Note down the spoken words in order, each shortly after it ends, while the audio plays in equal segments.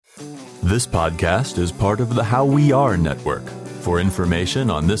This podcast is part of the How We Are network. For information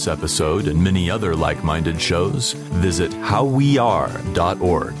on this episode and many other like-minded shows, visit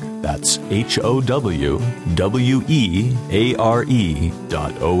howweare.org. That's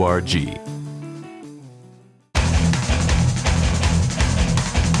HOWWEARE.org.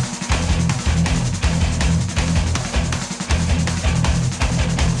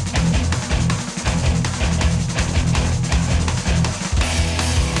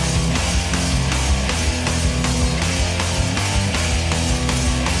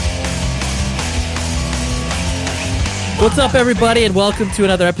 What's up, everybody, and welcome to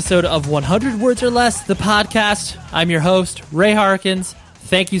another episode of 100 Words or Less, the podcast. I'm your host, Ray Harkins.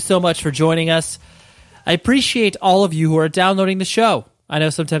 Thank you so much for joining us. I appreciate all of you who are downloading the show. I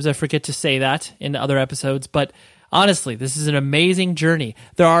know sometimes I forget to say that in other episodes, but honestly, this is an amazing journey.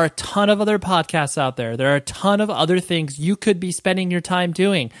 There are a ton of other podcasts out there. There are a ton of other things you could be spending your time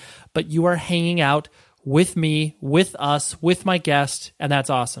doing, but you are hanging out with me, with us, with my guest, and that's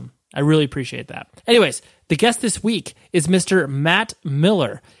awesome. I really appreciate that. Anyways, the guest this week is Mr. Matt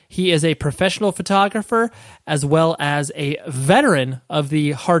Miller. He is a professional photographer as well as a veteran of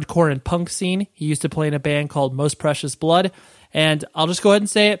the hardcore and punk scene. He used to play in a band called Most Precious Blood, and I'll just go ahead and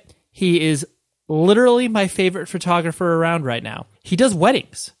say it. He is literally my favorite photographer around right now. He does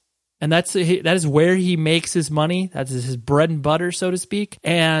weddings, and that is where he makes his money. That is his bread and butter, so to speak.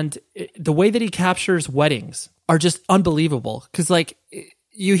 And the way that he captures weddings are just unbelievable because,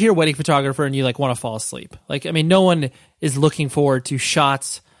 you hear wedding photographer and you want to fall asleep. No one is looking forward to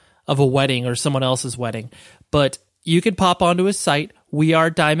shots of a wedding or someone else's wedding, but you can pop onto his site,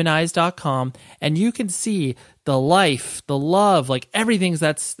 wearediamondeyes.com, and you can see the life, the love, everything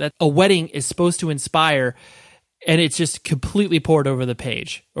that a wedding is supposed to inspire. And it's just completely poured over the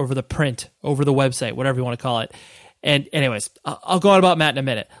page, over the print, over the website, whatever you want to call it. And anyways, I'll go on about Matt in a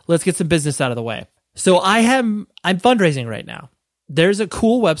minute. Let's get some business out of the way. So I'm fundraising right now. There's a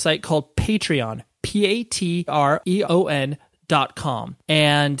cool website called Patreon, Patreon.com.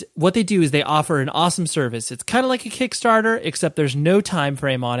 And what they do is they offer an awesome service. It's kind of like a Kickstarter, except there's no time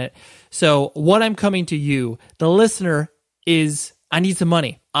frame on it. So what I'm coming to you, the listener, is I need some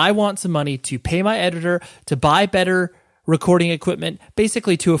money. I want some money to pay my editor, to buy better recording equipment,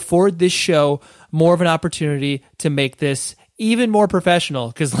 basically to afford this show more of an opportunity to make this even more professional,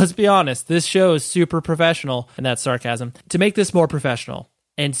 because let's be honest, this show is super professional, and that's sarcasm, to make this more professional.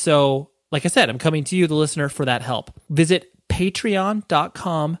 And so, like I said, I'm coming to you, the listener, for that help. Visit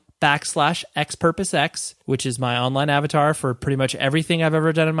patreon.com/xpurposex, which is my online avatar for pretty much everything I've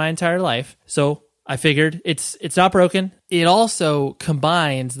ever done in my entire life. So I figured it's not broken. It also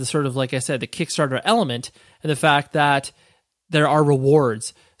combines the sort of, like I said, the Kickstarter element and the fact that there are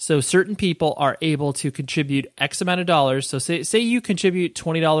rewards. So certain people are able to contribute X amount of dollars. So say you contribute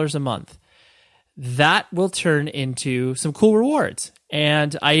 $20 a month. That will turn into some cool rewards.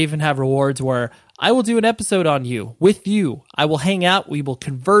 And I even have rewards where I will do an episode on you, with you. I will hang out, we will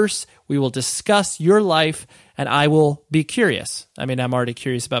converse, we will discuss your life, and I will be curious. I'm already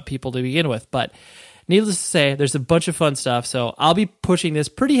curious about people to begin with, but needless to say, there's a bunch of fun stuff. So I'll be pushing this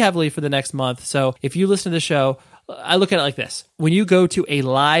pretty heavily for the next month. So if you listen to the show, I look at it like this. When you go to a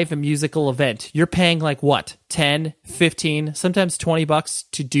live musical event, you're paying what? 10, 15, sometimes $20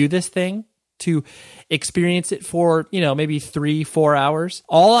 to do this thing, to experience it for, maybe 3-4 hours.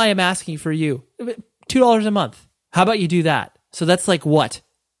 All I am asking for you, $2 a month. How about you do that? So that's what?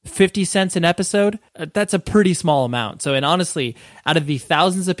 50 cents an episode? That's a pretty small amount. So, and honestly, out of the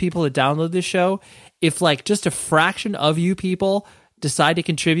thousands of people that download this show, if just a fraction of you people decide to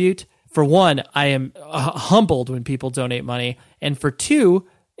contribute, for one, I am humbled when people donate money. And for two,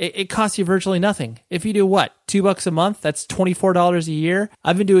 it costs you virtually nothing. If you do $2 a month, that's $24 a year.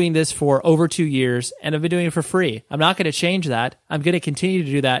 I've been doing this for over 2 years and I've been doing it for free. I'm not going to change that. I'm going to continue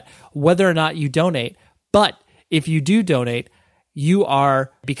to do that whether or not you donate. But if you do donate, you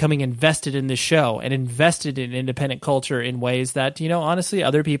are becoming invested in this show and invested in independent culture in ways that, honestly,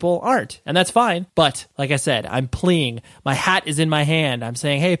 other people aren't. And that's fine. But like I said, I'm pleading. My hat is in my hand. I'm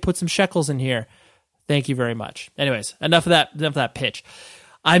saying, hey, put some shekels in here. Thank you very much. Anyways, enough of that pitch.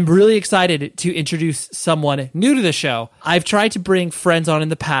 I'm really excited to introduce someone new to the show. I've tried to bring friends on in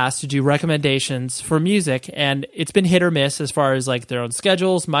the past to do recommendations for music, and it's been hit or miss as far as their own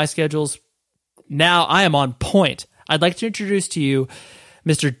schedules, my schedules. Now I am on point. I'd like to introduce to you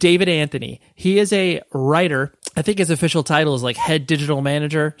Mr. David Anthony. He is a writer. I think his official title is head digital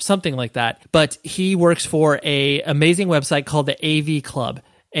manager, something like that. But he works for an amazing website called the AV Club.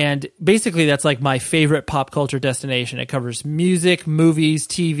 And basically that's my favorite pop culture destination. It covers music, movies,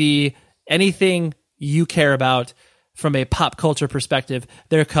 TV, anything you care about from a pop culture perspective,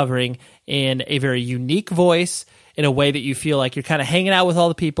 they're covering in a very unique voice, in a way that you feel like you're kind of hanging out with all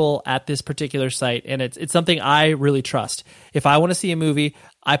the people at this particular site. And it's something I really trust. If I want to see a movie,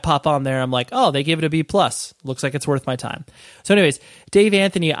 I pop on there. I'm like, oh, they give it a B+. Looks like it's worth my time. So anyways, Dave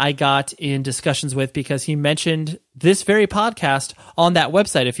Anthony, I got in discussions with because he mentioned this very podcast on that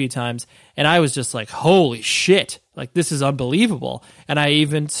website a few times. And I was just like, holy shit, like this is unbelievable. And I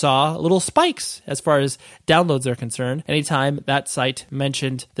even saw little spikes as far as downloads are concerned anytime that site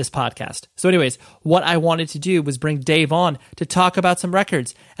mentioned this podcast. So anyways, what I wanted to do was bring Dave on to talk about some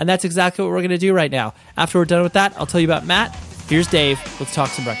records. And that's exactly what we're going to do right now. After we're done with that, I'll tell you about Matt. Here's Dave. Let's talk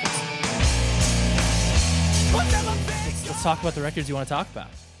some records. Let's talk about the records you want to talk about.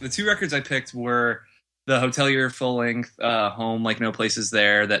 The two records I picked were the Hotelier full-length Home Like No Place Is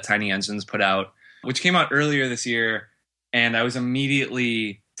There that Tiny Engines put out, which came out earlier this year, and I was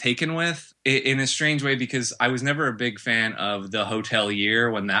immediately taken with in a strange way because I was never a big fan of the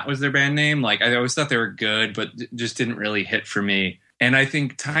Hotelier when that was their band name. Like, I always thought they were good, but just didn't really hit for me. And I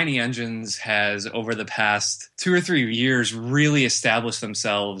think Tiny Engines has, over the past 2 or 3 years, really established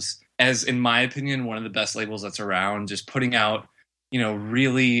themselves as, in my opinion, one of the best labels that's around, just putting out,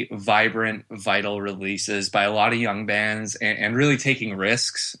 really vibrant, vital releases by a lot of young bands and really taking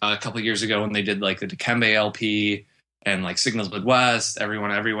risks. A couple of years ago when they did like the Dikembe LP and like Signals Midwest,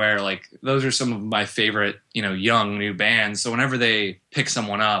 Everyone Everywhere, like those are some of my favorite, young new bands. So whenever they pick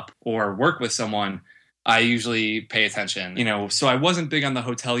someone up or work with someone, I usually pay attention, so I wasn't big on the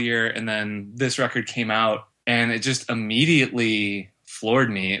Hotelier, and then this record came out and it just immediately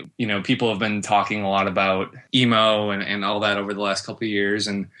floored me. People have been talking a lot about emo and all that over the last couple of years.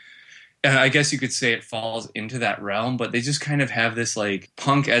 And I guess you could say it falls into that realm, but they just kind of have this like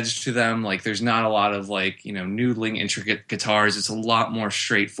punk edge to them. Like there's not a lot of like, noodling intricate guitars. It's a lot more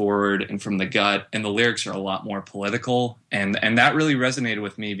straightforward and from the gut. And the lyrics are a lot more political. And that really resonated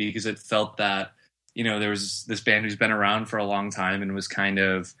with me because it felt that, there was this band who's been around for a long time and was kind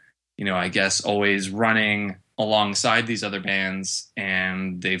of, I guess always running alongside these other bands,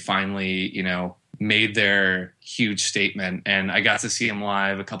 and they finally, made their huge statement. And I got to see them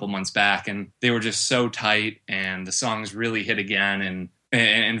live a couple months back, and they were just so tight, and the songs really hit again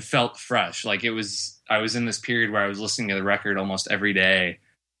and felt fresh. Like I was in this period where I was listening to the record almost every day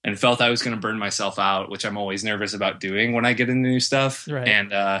and felt I was going to burn myself out, which I'm always nervous about doing when I get into new stuff. Right.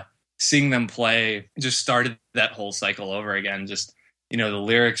 And seeing them play just started that whole cycle over again. Just, the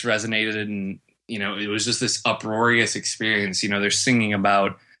lyrics resonated, and it was just this uproarious experience. They're singing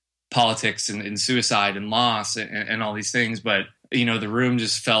about politics and suicide and loss and all these things, but the room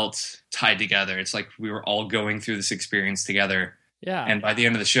just felt tied together. It's like we were all going through this experience together. Yeah. And by the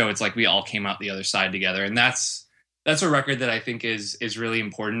end of the show, it's like we all came out the other side together. And that's a record that I think is really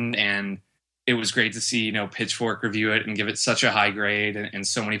important. And it was great to see, Pitchfork review it and give it such a high grade, and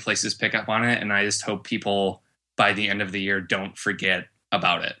so many places pick up on it. And I just hope people by the end of the year don't forget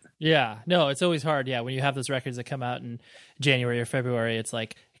about it. Yeah, no, it's always hard. Yeah, when you have those records that come out in January or February, it's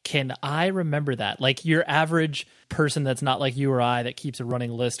like, can I remember that? Like your average person that's not like you or I that keeps a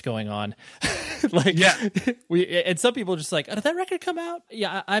running list going on. And some people are just like, oh, did that record come out?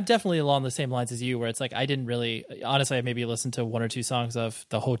 Yeah, I'm definitely along the same lines as you, where it's like I didn't really, honestly, I maybe listened to 1 or 2 songs of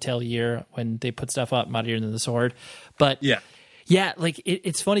the Hotelier when they put stuff up, Mightier Than the Sword. But yeah, like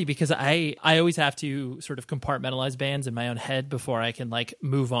it's funny because I always have to sort of compartmentalize bands in my own head before I can like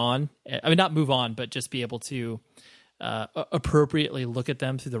move on. I mean, not move on, but just be able to appropriately look at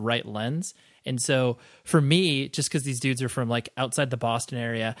them through the right lens. And so for me, just because these dudes are from like outside the Boston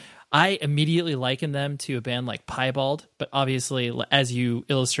area, I immediately liken them to a band like Piebald, but obviously, as you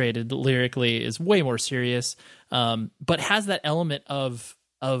illustrated, lyrically is way more serious, but has that element of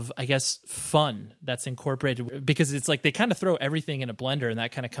I guess fun that's incorporated, because it's like they kind of throw everything in a blender and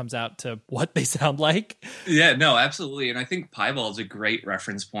that kind of comes out to what they sound like. Yeah, no, absolutely. And I think Piebald's a great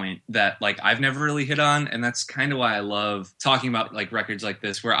reference point that like I've never really hit on, and that's kind of why I love talking about like records like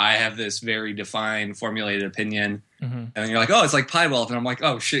this where I have this very defined, formulated opinion, and then you're like, oh, it's like Piebald, and I'm like,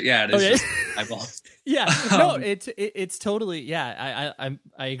 oh shit, yeah, it is just Piebald. Yeah, no, it's totally, yeah,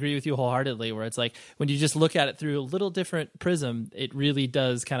 I agree with you wholeheartedly, where it's like when you just look at it through a little different prism, it really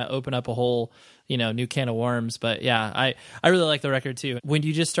does kind of open up a whole, new can of worms. But yeah, I really like the record too. When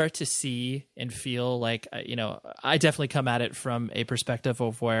you just start to see and feel like, I definitely come at it from a perspective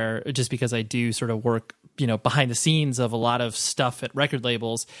of where, just because I do sort of work, behind the scenes of a lot of stuff at record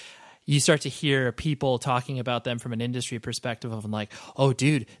labels, you start to hear people talking about them from an industry perspective of like, oh,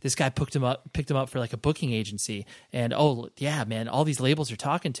 dude, this guy picked him up for like a booking agency. And, oh, yeah, man, all these labels are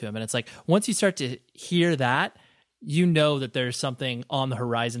talking to him. And it's like, once you start to hear that, you know that there's something on the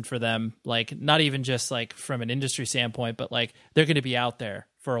horizon for them, like not even just like from an industry standpoint, but like they're going to be out there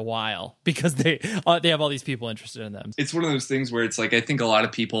for a while because they have all these people interested in them. It's one of those things where it's like, I think a lot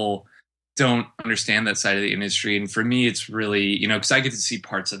of people don't understand that side of the industry. And for me, it's really, because I get to see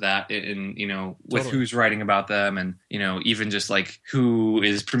parts of that in, with Totally. who's writing about them and, even just like who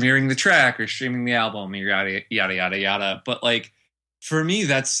is premiering the track or streaming the album, yada, yada, yada, yada. But like, for me,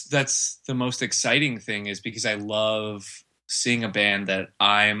 that's the most exciting thing, is because I love seeing a band that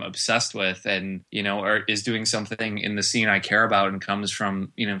I'm obsessed with and, or is doing something in the scene I care about and comes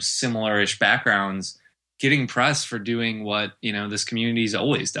from, similar-ish backgrounds, getting press for doing what, this community's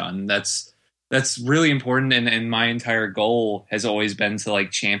always done. That's really important. And my entire goal has always been to like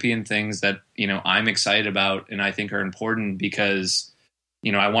champion things that, I'm excited about and I think are important because,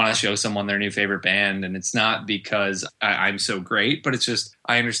 I want to show someone their new favorite band. And it's not because I'm so great, but it's just,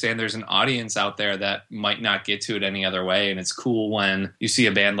 I understand there's an audience out there that might not get to it any other way. And it's cool when you see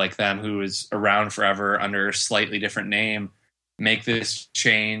a band like them who is around forever under a slightly different name make this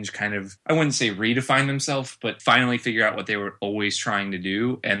change, kind of, I wouldn't say redefine themselves, but finally figure out what they were always trying to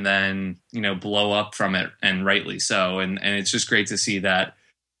do and then, blow up from it, and rightly so. And it's just great to see that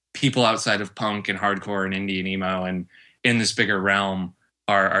people outside of punk and hardcore and indie and emo and in this bigger realm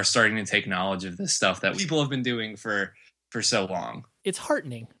are starting to take knowledge of this stuff that people have been doing for so long. It's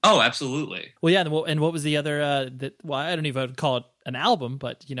heartening. Oh, absolutely. Well, yeah. And what was the other, I don't even call it an album,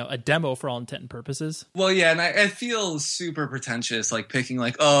 but, a demo for all intent and purposes. Well, yeah. And I feel super pretentious, like picking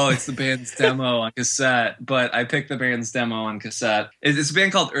like, oh, it's the band's demo on cassette, but I picked the band's demo on cassette. It's a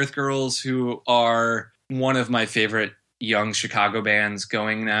band called Earth Girls, who are one of my favorite young Chicago bands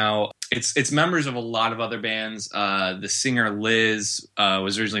going now. It's members of a lot of other bands. The singer Liz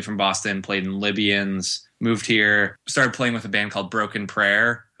was originally from Boston, played in Libyans, moved here, started playing with a band called Broken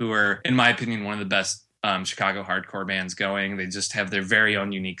Prayer, who are, in my opinion, one of the best Chicago hardcore bands going. They just have their very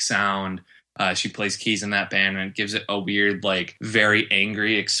own unique sound. She plays keys in that band, and it gives it a weird, like, very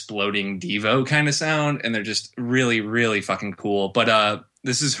angry, exploding Devo kind of sound. And they're just really, really fucking cool. But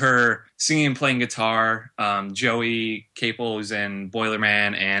this is her singing and playing guitar. Joey Capel, who's in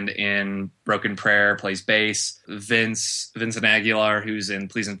Boilerman and in Broken Prayer, plays bass. Vincent Aguilar, who's in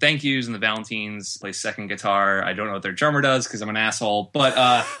Please and Thank Yous and the Valentines, plays second guitar. I don't know what their drummer does because I'm an asshole, but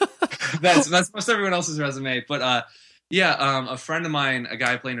that's most everyone else's resume. But a friend of mine, a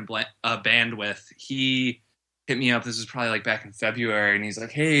guy playing a band with, he hit me up. This was probably like back in February, and he's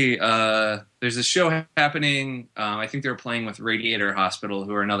like, hey, there's a show happening. I think they were playing with Radiator Hospital,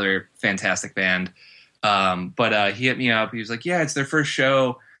 who are another fantastic band. But he hit me up. He was like, yeah, it's their first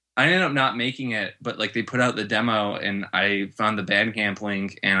show. I ended up not making it, but like they put out the demo and I found the Bandcamp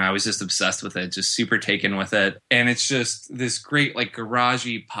link and I was just obsessed with it, just super taken with it. And it's just this great like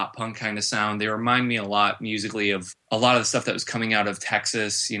garagey pop punk kind of sound. They remind me a lot musically of a lot of the stuff that was coming out of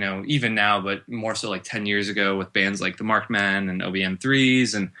Texas, even now, but more so like 10 years ago with bands like the Marked Men and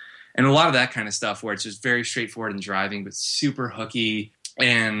OBM3s and a lot of that kind of stuff where it's just very straightforward and driving, but super hooky.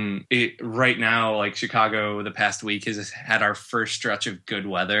 And right now, like Chicago, the past week has had our first stretch of good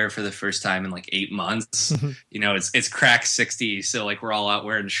weather for the first time in like 8 months. It's crack 60, so like we're all out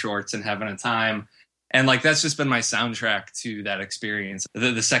wearing shorts and having a time. And like that's just been my soundtrack to that experience.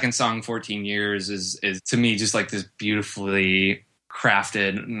 The second song, 14 Years, is to me just like this beautifully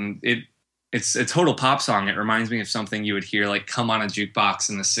crafted. And it's a total pop song. It reminds me of something you would hear like come on a jukebox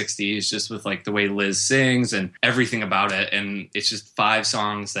in the 60s, just with like the way Liz sings and everything about it. And it's just 5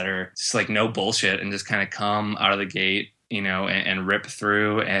 songs that are just like no bullshit and just kind of come out of the gate, and rip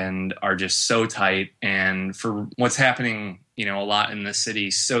through and are just so tight. And for what's happening, a lot in the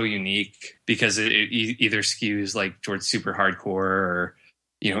city, so unique because it either skews like towards super hardcore or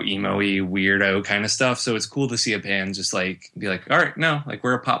emo-y, weirdo kind of stuff. So it's cool to see a band just like be like, all right, no, like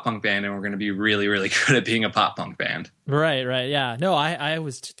we're a pop punk band and we're going to be really, really good at being a pop punk band. Right. Yeah. No, I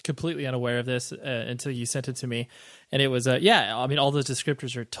was completely unaware of this until you sent it to me. And it was, I mean, all those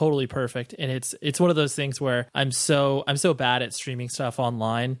descriptors are totally perfect. And it's one of those things where I'm so bad at streaming stuff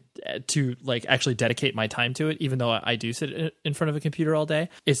online to like actually dedicate my time to it, even though I do sit in front of a computer all day.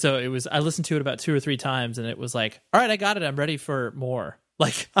 And so I listened to it about 2 or 3 times and it was like, all right, I got it. I'm ready for more.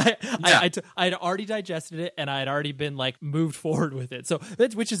 Like I had already digested it and I had already been like moved forward with it. So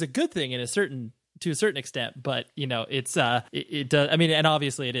which is a good thing to a certain extent, but it's it does. I mean, and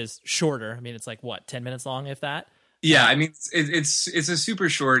obviously it is shorter. I mean, it's like what, 10 minutes long, if that. Yeah, I mean, it's a super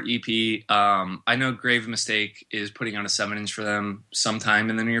short EP. I know Grave Mistake is putting on a 7-inch for them sometime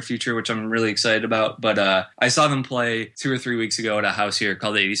in the near future, which I'm really excited about. But I saw them play 2 or 3 weeks ago at a house here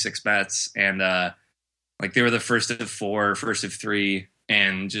called 86 Mets, and like they were the first of 3.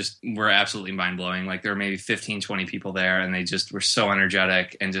 and just were absolutely mind-blowing. Like there were maybe 15, 20 people there, and they just were so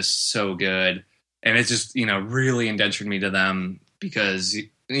energetic and just so good. And it just, really indentured me to them because,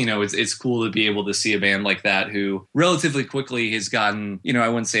 it's cool to be able to see a band like that who relatively quickly has gotten, I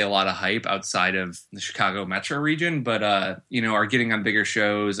wouldn't say a lot of hype outside of the Chicago metro region, but, are getting on bigger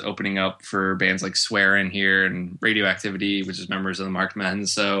shows, opening up for bands like Swearin' here and Radioactivity, which is members of the Marked Men.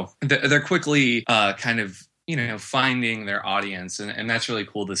 So they're quickly kind of, finding their audience. And that's really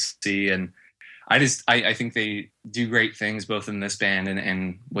cool to see. And I think they do great things both in this band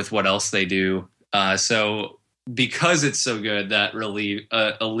and with what else they do. So because it's so good, that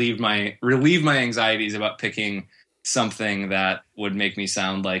relieve my anxieties about picking something that would make me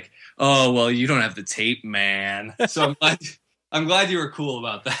sound like, oh, well, you don't have the tape, man. So I'm glad you were cool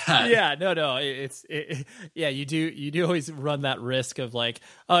about that. Yeah, no, yeah, you do always run that risk of like,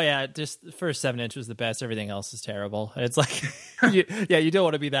 oh yeah, just the first 7-inch was the best, everything else is terrible. It's like, you don't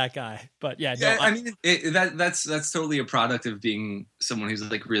want to be that guy, but yeah, no, I mean, that's totally a product of being someone who's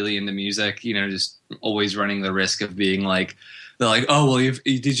like really into music, just always running the risk of being like, they're like, oh, well,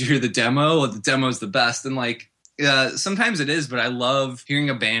 did you hear the demo? Well, the demo's the best. And like, sometimes it is, but I love hearing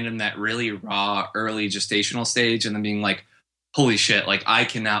a band in that really raw, early gestational stage and then being like, holy shit, like I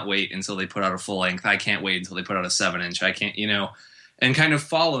cannot wait until they put out a full length. I can't wait until they put out a 7-inch. I can't, and kind of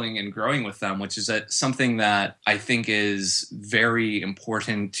following and growing with them, which is something that I think is very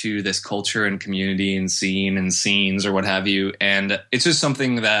important to this culture and community and scene and scenes or what have you. And it's just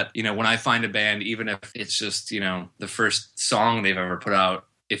something that, when I find a band, even if it's just, the first song they've ever put out,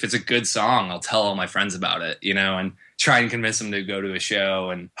 if it's a good song, I'll tell all my friends about it, and try and convince them to go to a show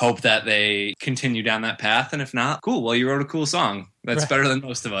and hope that they continue down that path. And if not, cool. Well, you wrote a cool song. That's right. Better than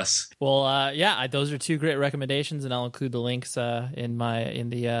most of us. Well, those are two great recommendations, and I'll include the links in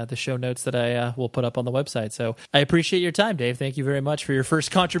the show notes that I will put up on the website. So I appreciate your time, Dave. Thank you very much for your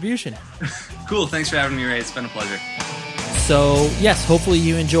first contribution. Cool. Thanks for having me, Ray. It's been a pleasure. So, yes, hopefully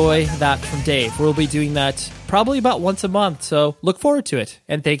you enjoy that from Dave. We'll be doing that probably about once a month, so look forward to it.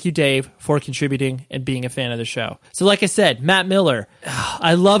 And thank you, Dave, for contributing and being a fan of the show. So like I said, Matt Miller,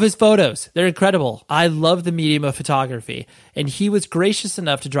 I love his photos. They're incredible. I love the medium of photography. And he was gracious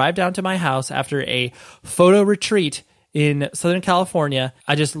enough to drive down to my house after a photo retreat in Southern California.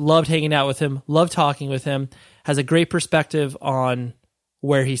 I just loved hanging out with him, loved talking with him, has a great perspective on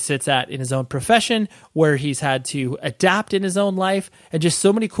where he sits at in his own profession, where he's had to adapt in his own life, and just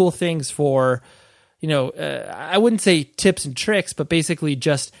so many cool things for, I wouldn't say tips and tricks, but basically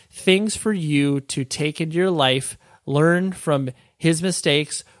just things for you to take into your life, learn from his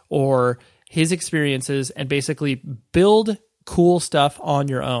mistakes or his experiences, and basically build cool stuff on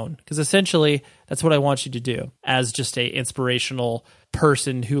your own. Because essentially, that's what I want you to do as just a inspirational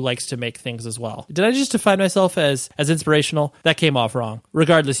person who likes to make things as well. Did I just define myself as inspirational? That came off wrong.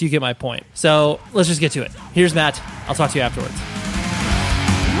 Regardless, you get my point. So let's just get to it. Here's Matt. I'll talk to you afterwards.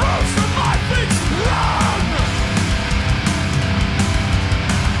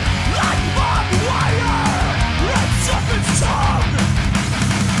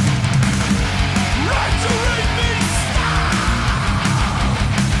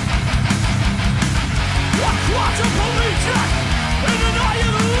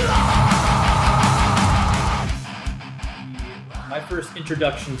 My first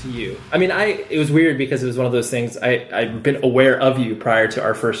introduction to you. I mean, it was weird because it was one of those things. I'd been aware of you prior to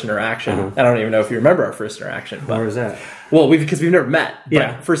our first interaction. Mm-hmm. I don't even know if you remember our first interaction. But, where was that? Well, because we've never met.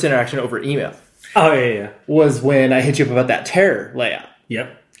 Yeah. First interaction over email. Oh, yeah. Was when I hit you up about that Terror layout.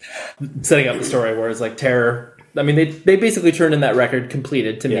 Yep. Setting up the story where it's like Terror. I mean, they basically turned in that record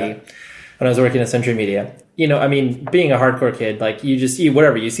completed to me when I was working at Century Media. Being a hardcore kid, like you just see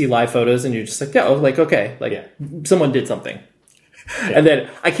whatever. You see live photos and you're just like, someone did something. Yeah. And then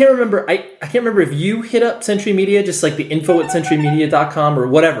I can't remember if you hit up Century Media, just like the info@centurymedia.com or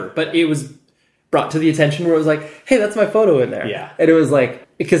whatever, but it was brought to the attention where it was like, hey, that's my photo in there. Yeah. And it was like,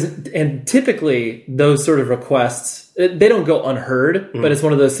 and typically those sort of requests, they don't go unheard, but it's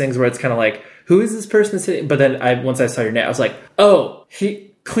one of those things where it's kind of like, who is this person sitting? But then once I saw your name, I was like, oh,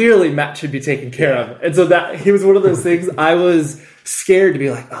 clearly Matt should be taken care of. And so that he was one of those things I was scared to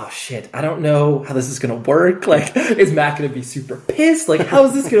be like, oh shit, I don't know how this is going to work. Like, is Matt going to be super pissed? Like, how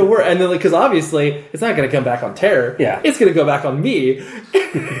is this going to work? And then, because obviously it's not going to come back on Terror. Yeah. It's going to go back on me.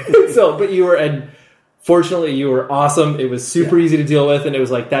 Fortunately you were awesome. It was super easy to deal with. And it was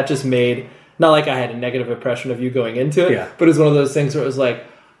like, that just made, not like I had a negative impression of you going into it, but it was one of those things where it was like,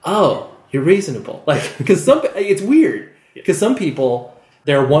 oh, you're reasonable. Like, because it's weird because some people,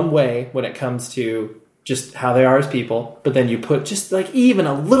 they're one way when it comes to just how they are as people, but then you put just like even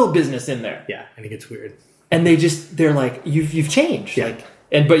a little business in there. Yeah, and it gets weird. and they're like, you've changed. Yeah.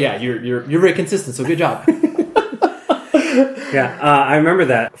 Like, but yeah, you're very consistent. So good job. Yeah, I remember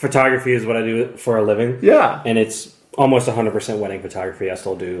that. Photography is what I do for a living. Yeah. And it's almost 100% wedding photography. I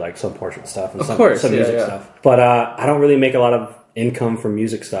still do like some portrait stuff and some music stuff. But I don't really make a lot of income from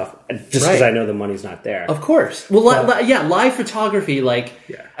music stuff just because I know the money's not there. Of course. Well, live photography, like,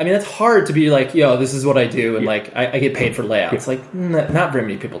 I mean, that's hard to be like, yo, this is what I do. And like, I get paid for layouts. Like, not very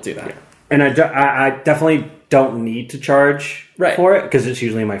many people do that. Yeah. And I definitely don't need to charge for it because it's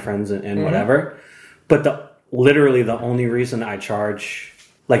usually my friends and whatever. But literally the only reason I charge,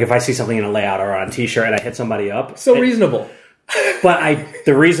 like if I see something in a layout or on a t-shirt and I hit somebody up. So reasonable. But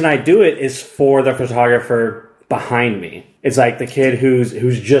the reason I do it is for the photographer behind me. It's like the kid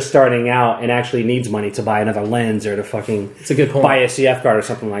who's just starting out and actually needs money to buy another lens or to fucking it's a good point. Buy a CF card or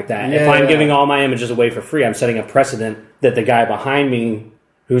something like that. Yeah, if I'm giving all my images away for free, I'm setting a precedent that the guy behind me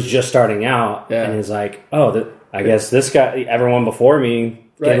who's just starting out and is like, oh, I guess this guy, everyone before me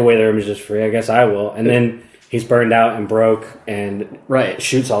gave away their images free. I guess I will. And then he's burned out and broke and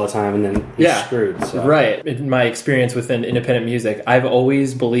shoots all the time, and then he's screwed. So. Right. In my experience within independent music, I've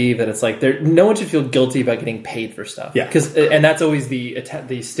always believed that it's like no one should feel guilty about getting paid for stuff. Yeah. And that's always the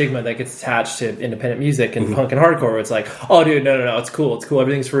stigma that gets attached to independent music and punk and hardcore. Where it's like, oh, dude, no, it's cool,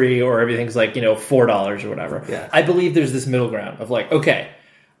 everything's free, or everything's like $4 or whatever. Yeah. I believe there's this middle ground of like, okay,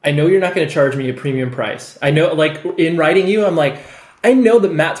 I know you're not going to charge me a premium price. I know, like in writing you, I'm like, I know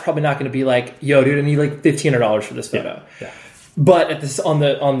that Matt's probably not going to be like, yo, dude, I need like $1,500 for this photo. Yeah. But on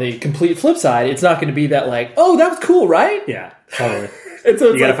the complete flip side, it's not going to be that like, oh, that was cool, right? Yeah, totally. And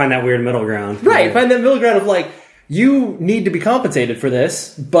so you got to find that weird middle ground. Right, yeah. Find that middle ground of like, you need to be compensated for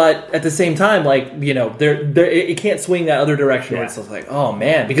this, but at the same time, like, it can't swing that other direction where it's like, oh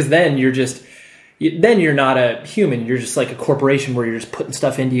man, because then you're not a human. You're just like a corporation where you're just putting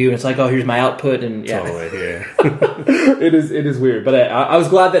stuff into you. And it's like, oh, here's my output. And totally, it is weird. But I was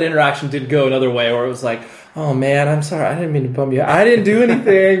glad that interaction did go another way where it was like, oh man, I'm sorry. I didn't mean to bum you out. I didn't do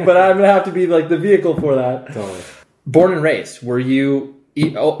anything, but I'm going to have to be like the vehicle for that. Totally. Born and raised, were you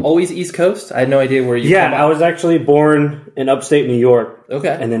always East Coast? I had no idea where you I was actually born in upstate New York.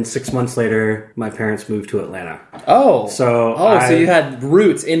 Okay. And then 6 months later, my parents moved to Atlanta. Oh. So you had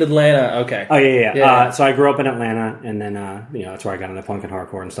roots in Atlanta. Okay. Oh, yeah. So I grew up in Atlanta, and then, that's where I got into punk and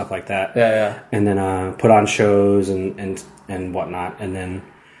hardcore and stuff like that. Yeah. And then put on shows and whatnot. And then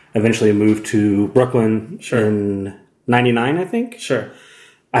eventually moved to Brooklyn in 99, I think. Sure.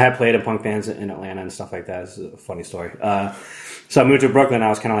 I had played in punk bands in Atlanta and stuff like that. It's a funny story. So I moved to Brooklyn. I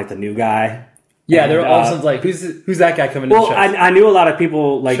was kind of like the new guy. Yeah, they were all like, who's that guy coming to the show? I knew a lot of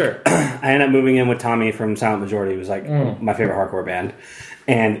people. Like, sure. I ended up moving in with Tommy from Silent Majority, who was like my favorite hardcore band.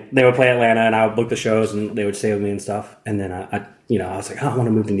 And they would play Atlanta, and I would book the shows, and they would stay with me and stuff. And then I was like, I want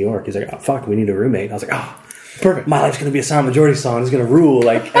to move to New York. He's like, oh fuck, we need a roommate. I was like, oh, perfect. My life's gonna be a Silent Majority song. It's gonna rule.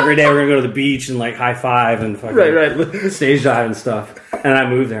 Like every day we're gonna go to the beach and like high five and fucking right. stage dive and stuff. And I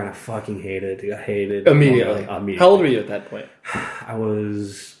moved there and I fucking hated it. I hated immediately. How old were you at that point? I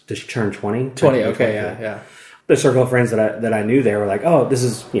was just turned 20. 20. Okay, yeah. The circle of friends that I knew there were like, oh, this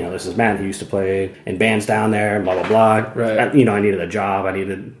is Matt who used to play in bands down there, and blah blah blah. Right. I needed a job. I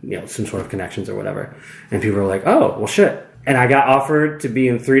needed some sort of connections or whatever. And people were like, oh, well, shit. And I got offered to be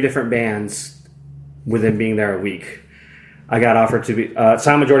in 3 different bands within being there a week. I got offered to be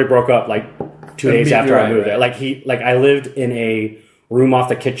Silent Majority broke up like 2 days after I moved there. Like I lived in a room off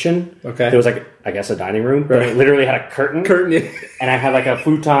the kitchen. Okay. There was like, I guess, a dining room. But it literally had a curtain. And I had like a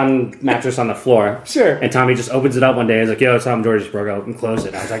futon mattress on the floor. Sure. And Tommy just opens it up one day. He's like, yo, Silent Majority just broke up, and closed it.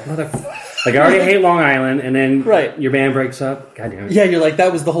 And I was like, motherfucker. Like, I already hate Long Island. And then your band breaks up. God damn it. Yeah, you're like,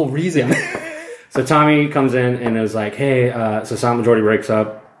 that was the whole reason. So Tommy comes in and is like, hey, so Silent Majority breaks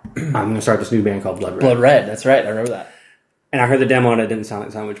up. I'm going to start this new band called Blood Red. Blood Red. That's right. I remember that. And I heard the demo and it didn't sound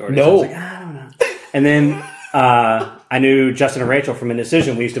like Silent Majority. No. So I was like, I don't know. And then I knew Justin and Rachel from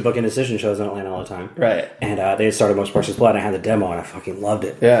Indecision. We used to book Indecision shows in Atlanta all the time. Right. And they had started Most Precious Blood. I had the demo and I fucking loved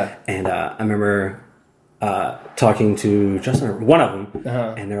it. Yeah. And I remember talking to Justin, one of them,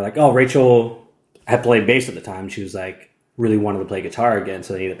 and they were like, oh, Rachel had played bass at the time. She was like, really wanted to play guitar again,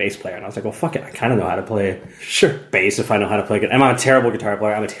 so they need a bass player. And I was like, well, fuck it. I kind of know how to play bass if I know how to play it. I'm a terrible guitar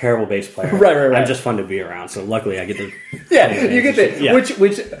player. I'm a terrible bass player. Right. I'm just fun to be around. So luckily I get to... you get that. Yeah.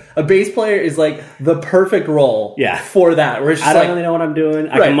 Which a bass player is like the perfect role for that. Where it's just I don't really know what I'm doing.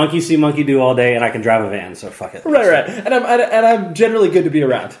 I can monkey see, monkey do all day, and I can drive a van, so fuck it. Right. And I'm generally good to be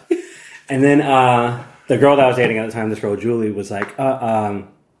around. And then the girl that I was dating at the time, this girl Julie, was like...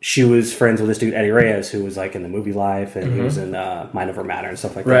 she was friends with this dude, Eddie Reyes, who was like in the movie Life, and he was in Mind Over Matter and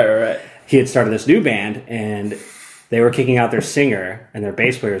stuff like that. Right. He had started this new band, and they were kicking out their singer, and their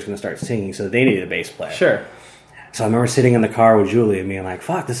bass player was going to start singing, so they needed a bass player. Sure. So I remember sitting in the car with Julie and being like,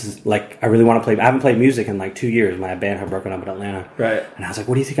 fuck, this is like, I really want to play. I haven't played music in like 2 years. My band had broken up in Atlanta. Right. And I was like,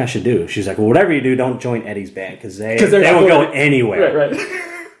 what do you think I should do? She was like, well, whatever you do, don't join Eddie's band because they they're won't not go anywhere. Right.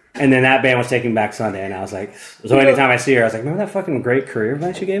 And then that band was Taking Back Sunday, and I was like, so anytime I see her, I was like, remember that fucking great career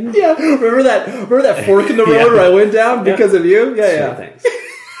advice you gave me? Yeah. Remember that fork in the road where I went down because of you? Yeah. Thanks.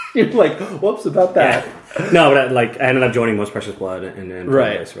 You're like, whoops about that. No, but I ended up joining Most Precious Blood and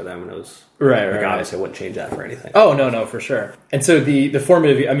Right. place for them, and it was Right. obviously I wouldn't change that for anything. Oh, no, for sure. And so the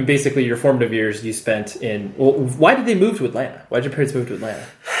formative, I mean, basically your formative years you spent in, well, why did they move to Atlanta? Why did your parents move to Atlanta?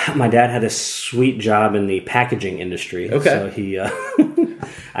 My dad had a sweet job in the packaging industry. Okay. So he,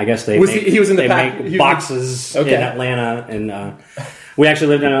 I guess they he was in the make boxes Okay. in Atlanta, and we actually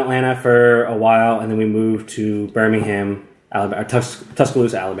lived in Atlanta for a while, and then we moved to Birmingham, Alabama, or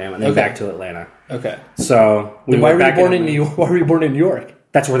Tuscaloosa, Alabama, and then back to Atlanta. Okay. So Why were you born in New York? Why were you born in New York?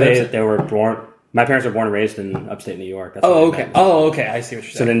 That's where they were born. My parents were born and raised in upstate New York. That's Oh, where they okay. met. Oh, okay. I see what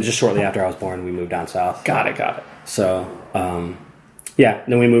you're So saying. then, just shortly after I was born, we moved down south. Got it. So,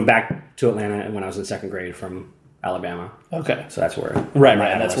 then we moved back to Atlanta when I was in second grade from Alabama. Okay. So that's where Right. my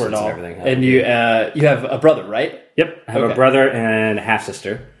And that's where it adolescence all. and everything happened. And you have a brother, right? Yep, I have Okay. a brother and a half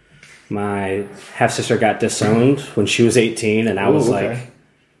sister. My half sister got disowned when she was 18, and I was Ooh, okay. like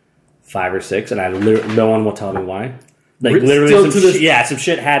 5 or 6, and no one will tell me why. Like Still literally, to this- some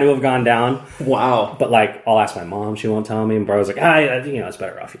shit had to have gone down. Wow. But like, I'll ask my mom; she won't tell me. And bro was like, it's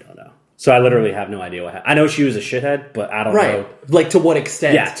better off you don't know. So I literally have no idea what happened. I know she was a shithead, but I don't know. Like to what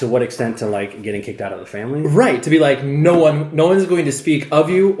extent? Yeah, to what extent to like getting kicked out of the family? Right. To be like, no one's going to speak of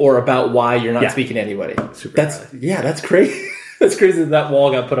you or about why you're not speaking to anybody. That's crazy. That's crazy that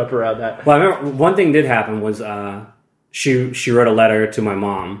wall got put up around that. Well, I remember one thing did happen was she wrote a letter to my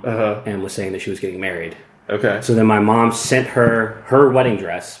mom and was saying that she was getting married. Okay. So then my mom sent her wedding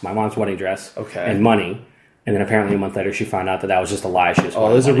dress, my mom's wedding dress, and money. And then apparently a month later she found out that was just a lie. She just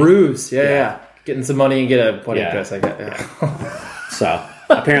Oh, there's a ruse. Yeah. Getting some money and get a wedding Yeah. dress. I get. Yeah. So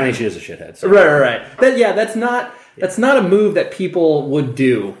apparently she is a shithead. So. Right. That's not a move that people would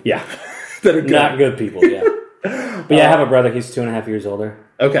do. Yeah. That are good. Not good people, yeah. But yeah, I have a brother. He's 2.5 years older.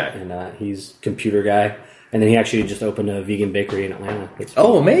 Okay. And he's a computer guy. And then he actually just opened a vegan bakery in Atlanta.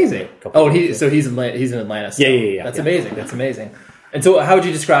 Oh, amazing. Couple Oh, years he's in Atlanta. Still. Yeah. That's amazing. That's amazing. And so, how would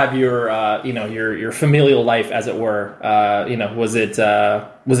you describe your your familial life, as it were? Was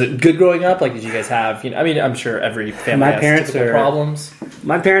it good growing up? Like, did you guys have? I mean, I'm sure every family My has parents typical problems.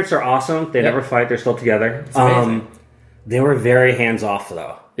 My parents are awesome. They never fight. They're still together. Amazing. They were very hands off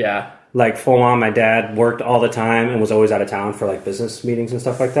though. Yeah. Like full on, my dad worked all the time and was always out of town for like business meetings and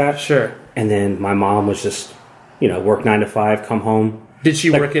stuff like that. Sure. And then my mom was just, work 9 to 5, come home. Did she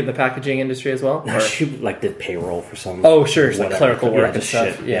work in the packaging industry as well? Or? She like did payroll for some. Oh, sure, it's like whatever. clerical work and just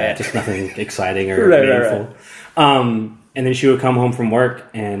stuff. shit. Yeah. Just nothing exciting or Right. meaningful. And then she would come home from work,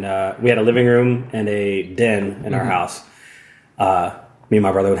 and we had a living room and a den in our house. Me and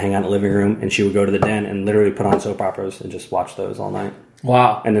my brother would hang out in the living room, and she would go to the den and literally put on soap operas and just watch those all night.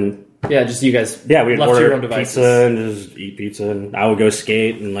 Wow. And then Just you guys. we would left to your own order devices. pizza and just eat pizza, and I would go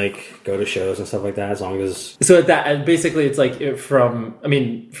skate and like go to shows and stuff like that. As long as So at that, and basically, it's like from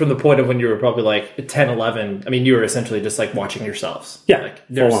the point of when you were probably like 10, 11. I mean, you were essentially just like watching yourselves. Like,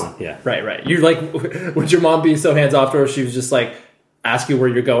 full on, yeah. Right. You're like, would your mom be so hands off to her? She was just like, ask you where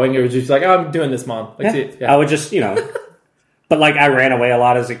you're going, or was you just like, I'm doing this, mom. Like, I would just but like I ran away a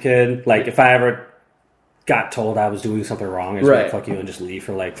lot as a kid. Like if I ever got told I was doing something wrong, I was like, fuck you, and just leave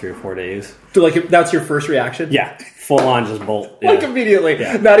for like 3 or 4 days. So like that's your first reaction? Yeah, full on, just bolt. Like immediately.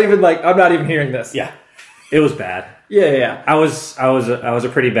 Yeah. Not even like, I'm not even hearing this. Yeah, it was bad. Yeah. I was a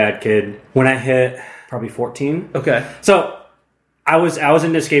pretty bad kid when I hit probably 14. Okay. So I was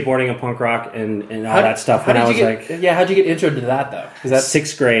into skateboarding and punk rock and all that stuff when I was how'd you get intro to that though? Because that's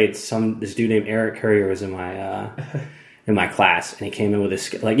 6th grade. This dude named Eric Courier was in my class, and he came in with his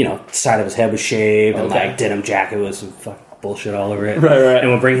side of his head was shaved and like denim jacket with some fucking bullshit all over it. Right.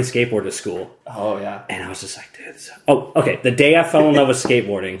 And would bring his skateboard to school. Oh yeah. And I was just like, dude. The day I fell in love with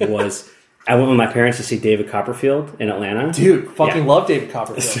skateboarding was I went with my parents to see David Copperfield in Atlanta. Dude, fucking love David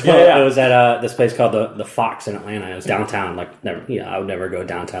Copperfield. So it was at this place called the Fox in Atlanta. It was downtown. Like never, I would never go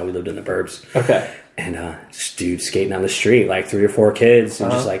downtown. We lived in the burbs. Okay. And this dude skating down the street, like 3 or 4 kids,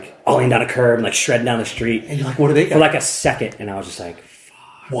 and just like olling down a curb and like shredding down the street. And you're like, what do they got? For like a second, and I was just like,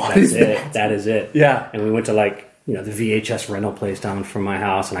 fuck, What that's is it. that? That is it. Yeah. And we went to like, the VHS rental place down from my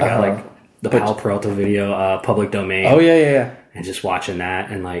house, and I got like the Powell Peralta video, Public Domain. Oh yeah. And just watching that,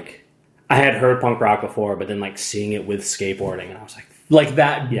 and like I had heard punk rock before, but then like seeing it with skateboarding, and I was like, Like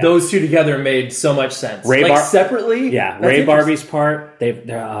that, those two together made so much sense. Separately? Yeah, Ray Barbie's part, it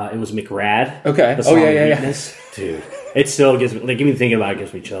was McRad. Okay. The song Weakness. Dude, it still gives me, like, even thinking about it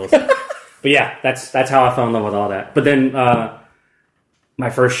gives me chills. But yeah, that's how I fell in love with all that. But then my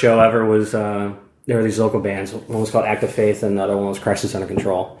first show ever was, there were these local bands. One was called Act of Faith and the other one was Crisis Under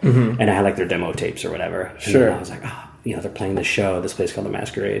Control. Mm-hmm. And I had like their demo tapes or whatever. And then I was like, they're playing this show, this place called The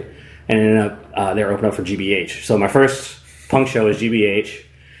Masquerade. And it ended up, they were opening up for GBH. So my first punk show was GBH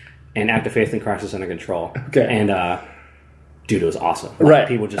and Act of Faith and Crisis Under Control. Okay. And, dude, it was awesome. Right.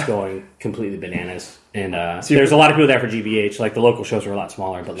 People just going completely bananas. And there's a lot of people there for GBH. Like, the local shows were a lot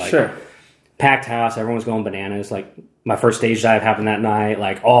smaller, but, like, packed house, everyone was going bananas. Like, my first stage dive happened that night.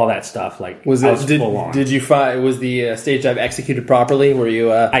 Like, all that stuff. Like, was full on. Did you find, was the stage dive executed properly? Were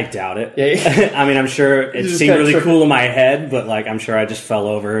you... I doubt it. Yeah. I mean, I'm sure it seemed really cool in my head, but, like, I'm sure I just fell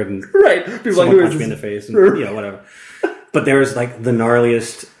over and... Right. People someone punched me in the face and, whatever. But there was, like, the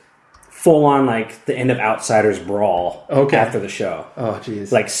gnarliest... full on, like, the end of Outsiders brawl after the show. Oh,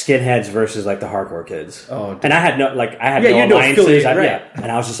 jeez. Like, skinheads versus, like, the hardcore kids. Oh, and I had no alliances.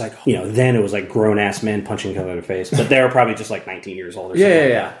 And I was just like, then it was, like, grown-ass men punching each other in the face. But they were probably just, like, 19 years old or something.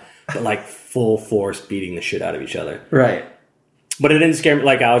 Yeah. But, like, full force beating the shit out of each other. Right. But it didn't scare me.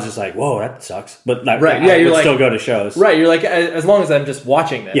 Like, I was just like, whoa, that sucks. But, like, I would still go to shows. Right, you're like, as long as I'm just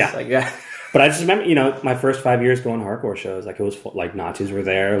watching this. Yeah. Like, yeah. But I just remember, my first 5 years going to hardcore shows, like, it was, like, Nazis were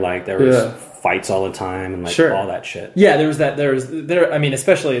there, like, there was fights all the time, and, like, all that shit. Yeah, I mean,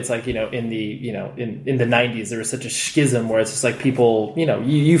 especially, it's like, in the, in the 90s, there was such a schism where it's just, like, people,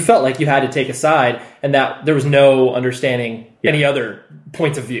 you felt like you had to take a side, and that there was no understanding any other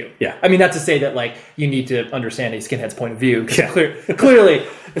points of view. Yeah. I mean, not to say that, like, you need to understand a skinhead's point of view, because clearly,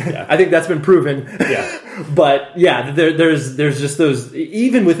 I think that's been proven. Yeah. But yeah, there's just those,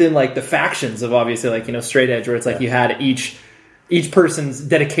 even within like the factions of obviously like, straight edge, where it's like you had each person's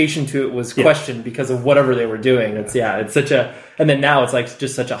dedication to it was questioned because of whatever they were doing. It's such a, and then now it's like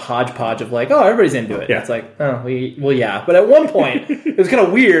just such a hodgepodge of like, oh, everybody's into it. Yeah. It's like, oh, yeah. But at one point it was kind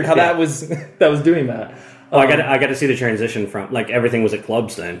of weird how that was doing that. Well, I got to see the transition from, like, everything was at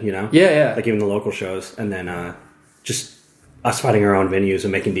clubs then, Yeah. Like, even the local shows. And then just us finding our own venues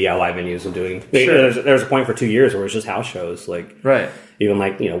and making DIY venues and doing... Sure. There was a point for 2 years where it was just house shows. Like, even,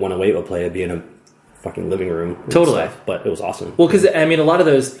 like, 108 would play, it'd be in a fucking living room. Totally. Stuff, but it was awesome. Well, because, I mean, a lot of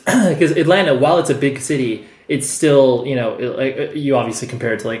those... Because Atlanta, while it's a big city, it's still, you obviously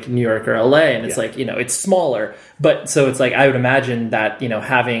compare it to, like, New York or LA, and it's like, it's smaller. But, so it's like, I would imagine that,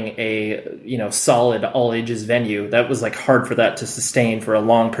 having a, solid all-ages venue, that was, like, hard for that to sustain for a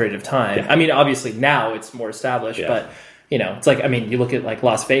long period of time. Yeah. I mean, obviously, now it's more established, but... it's like, I mean, you look at like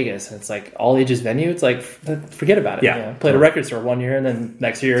Las Vegas and it's like all ages venue. It's like, forget about it. Yeah. Played a record store 1 year and then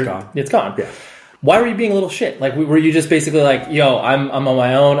next year it's gone. Yeah. Why were you being a little shit? Like, were you just basically like, yo, I'm on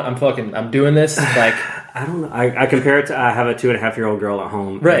my own. I'm doing this. Like, I don't know. I compare it to, I have a 2.5-year-old girl at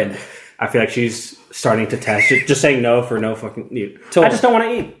home. Right. And I feel like she's starting to test just saying no for no fucking need. Totally. I just don't want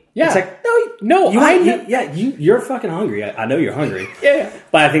to eat. Yeah. It's like, you're fucking hungry. I know you're hungry. Yeah.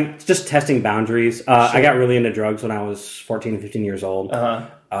 But I think just testing boundaries. I got really into drugs when I was 14 and 15 years old.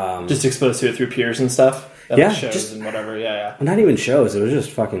 Just exposed to it through peers and stuff. Shows and whatever. Yeah. Not even shows. It was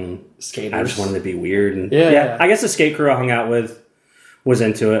just fucking skaters. I just wanted to be weird. And yeah. I guess the skate crew I hung out with was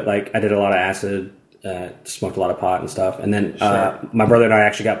into it. Like, I did a lot of acid, smoked a lot of pot and stuff. And then my brother and I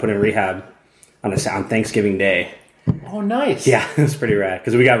actually got put in rehab on Thanksgiving Day. Oh, nice. Yeah, it was pretty rad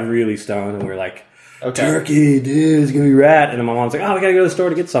because we got really stoned and we were like, turkey, dude, it's gonna be rad. And then my mom's like, oh, we gotta go to the store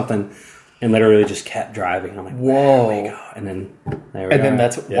to get something, and literally just kept driving. And I'm like, whoa. There we go. And then there we and are. then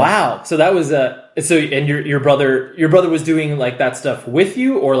that's wow. So that was and your brother was doing like that stuff with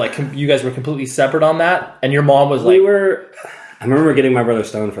you, or like you guys were completely separate on that, and your mom was like, I remember getting my brother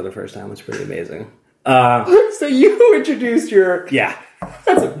stoned for the first time. It was pretty amazing. So you introduced your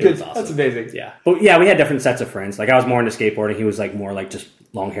That's awesome. That's amazing. Yeah. But yeah, we had different sets of friends. Like, I was more into skateboarding. He was like more like just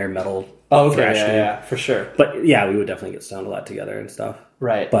long hair metal. Oh, okay. Yeah, for sure. But yeah, we would definitely get stoned a lot together and stuff.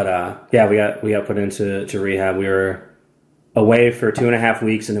 Right. But we got put into rehab. We were away for 2.5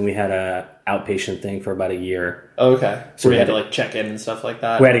 weeks, and then we had a outpatient thing for about a year. Oh, okay. So we had to like check in and stuff like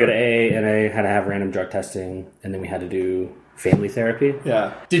that. We had to go to AA, and I had to have random drug testing, and then we had to do family therapy.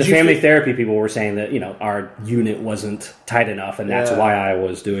 Yeah. The family therapy people were saying that, our unit wasn't tight enough, and that's why I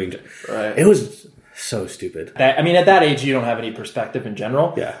was doing... Right. It was so stupid. I mean, at that age, you don't have any perspective in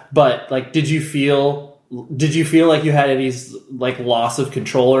general. Yeah. But, like, did you feel like you had any, like, loss of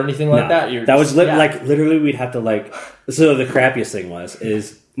control or anything like that? That was literally we'd have to, like... So the crappiest thing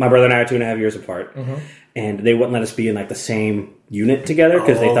is my brother and I are 2.5 years apart, and they wouldn't let us be in like the same unit together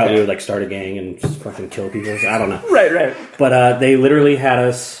because they thought we would like start a gang and just fucking kill people. So I don't know. Right. But they literally had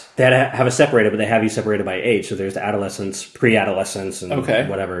us. They had to have us separated, but they have you separated by age. So there's the adolescence, pre-adolescence, and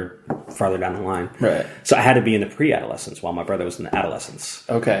whatever farther down the line. Right. So I had to be in the pre-adolescence while my brother was in the adolescence.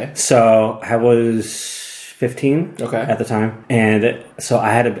 Okay. So I was 15 at the time. And so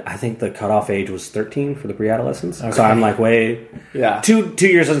I had to, I think the cutoff age was 13 for the pre-adolescence. Okay. So I'm like way... Yeah. 2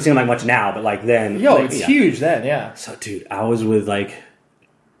 years doesn't seem like much now, but like then... It's huge then, yeah. So dude, I was with like...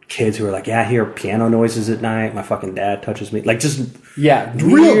 kids who are like, I hear piano noises at night. My fucking dad touches me. Like, just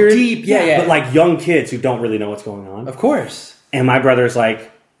real deep. Yeah. But like young kids who don't really know what's going on. Of course. And my brother's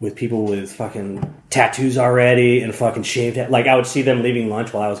like with people with fucking tattoos already and fucking shaved head. Like, I would see them leaving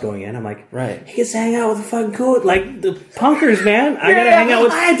lunch while I was going in. I'm like, he gets to hang out with the fucking cool, like the punkers, man. I gotta hang out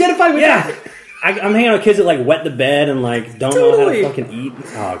with. I identify with that. I'm hanging out with kids that like wet the bed and like don't know how to fucking eat.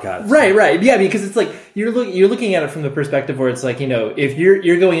 Oh god. Right. Yeah, because it's like you're looking at it from the perspective where it's like, you know, if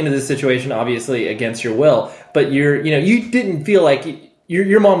you're going into this situation obviously against your will, but you didn't feel like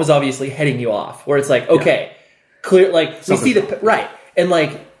your mom was obviously heading you off. Where it's like, okay, clear, like we see the right, and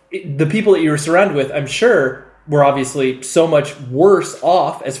like the people that you were surrounded with, I'm sure were obviously so much worse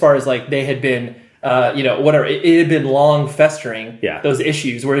off as far as like they had been. Whatever. It had been long festering, those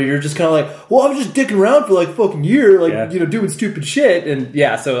issues where you're just kind of like, well, I was just dicking around for like a fucking year, like, doing stupid shit.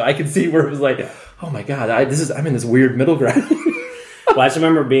 And so I could see where it was like, oh my God, I'm in this weird middle ground. Well, I just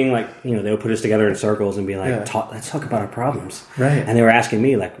remember being like, they would put us together in circles and be like, let's talk about our problems. Right. And they were asking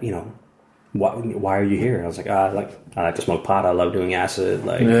me like, why are you here? And I was like, I like to smoke pot. I love doing acid,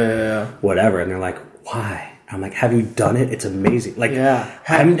 like whatever. And they're like, why? I'm like, have you done it? It's amazing. Like,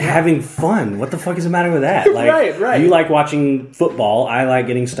 I'm having fun. What the fuck is the matter with that? Like, right. You like watching football. I like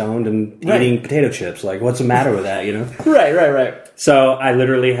getting stoned and eating potato chips. Like, what's the matter with that, Right. So I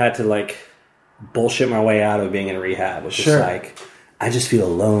literally had to, like, bullshit my way out of being in rehab. It's just like, I just feel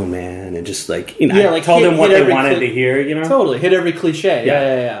alone, man. And just, like, I told them what they wanted to hear, Totally. Hit every cliche.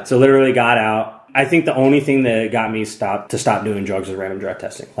 Yeah. So literally got out. I think the only thing that got me to stop doing drugs was random drug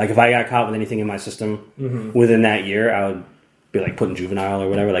testing. Like, if I got caught with anything in my system within that year, I would be, like, put in juvenile or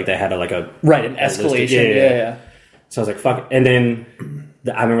whatever. Like, they had an escalation. Yeah. So I was like, fuck it. And then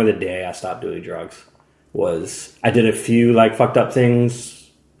I remember the day I stopped doing drugs was I did a few, like, fucked up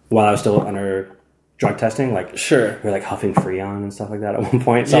things while I was still under drug testing. Like, we were, like, huffing Freon and stuff like that at one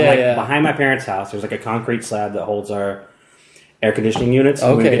point. So I'm, like, behind my parents' house, there's, like, a concrete slab that holds our air conditioning units.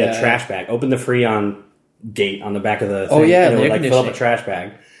 We get a trash bag. Open the Freon gate on the back of the thing. And it would like fill up a trash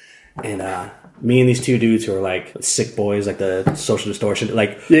bag. And me and these two dudes who are like sick boys, like the Social Distortion,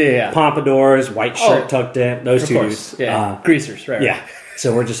 like pompadours, white shirt tucked in. Those two dudes. Yeah. Greasers, right? Yeah.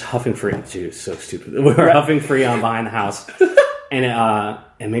 So we're just huffing Freon. Dude, so stupid. We were huffing Freon behind the house. And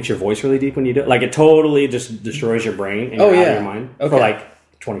it makes your voice really deep when you do it. Like, it totally just destroys your brain and you're out of your mind for like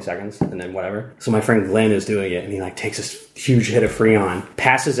 20 seconds and then whatever. So my friend Glenn is doing it and he like takes this huge hit of Freon,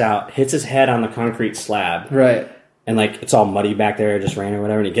 passes out, hits his head on the concrete slab. Right. And like it's all muddy back there, just rain or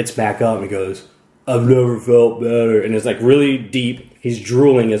whatever. And he gets back up and he goes, I've never felt better. And it's like really deep. He's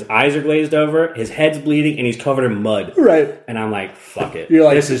drooling. His eyes are glazed over. His head's bleeding and he's covered in mud. Right. And I'm like, fuck it. You're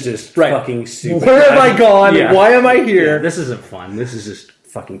like, this is just fucking stupid. Where have I gone? Why am I here? This isn't fun. This is just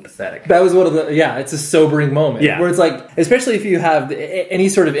fucking pathetic. That was one of the it's a sobering moment where it's like, especially if you have any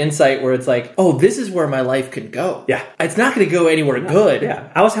sort of insight where it's like, oh, this is where my life could go. It's not going to go anywhere good.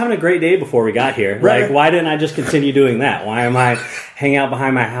 I was having a great day before we got here. Like, why didn't I just continue doing that? Why am I hanging out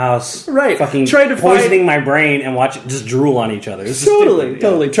behind my house, fucking trying to poisoning my brain and just drool on each other?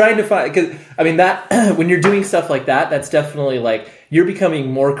 Totally trying to find, because I mean that when you're doing stuff like that, that's definitely like you're becoming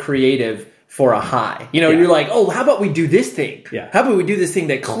more creative for a high. You're like, oh, how about we do this thing? How about we do this thing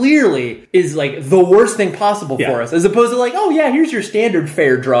that clearly is like the worst thing possible for us, as opposed to like, oh yeah, here's your standard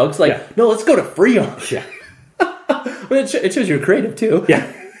fare drugs. Like, no, let's go to Freon. But it shows you're creative too.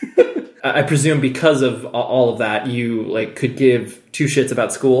 I presume because of all of that, you like could give two shits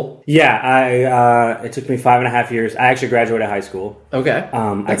about school. It took me 5.5 years. I actually graduated high school. Okay,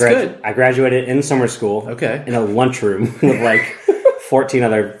 that's good. I graduated in summer school. Okay, in a lunchroom with like 14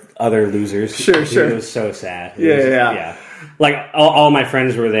 other losers. Sure. It was so sad. Yeah. Like all my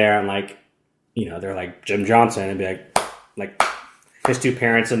friends were there, and like, they're like Jim Johnson, and be like his two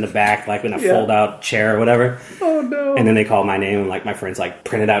parents in the back, like in a fold out chair or whatever. Oh no! And then they called my name, and like my friends like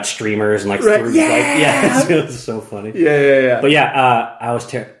printed out streamers and like threw it was so funny. Yeah. But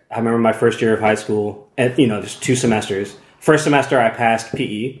I remember my first year of high school, and just 2 semesters. First semester I passed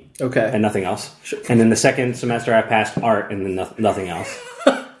PE, and nothing else, and then the second semester I passed art, and then nothing else.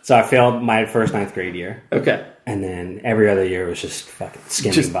 So I failed my first 9th grade year. Okay. And then every other year was just fucking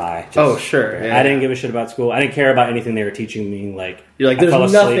skimming by. Oh, sure. Yeah. I didn't give a shit about school. I didn't care about anything they were teaching me. Like, You're like, I fell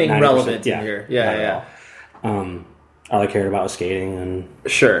there's asleep nothing 90%. relevant Yeah, in here. not Yeah, at yeah. all. All I cared about was skating and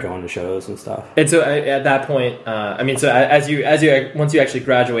Sure. going to shows and stuff. And so at that point, once you actually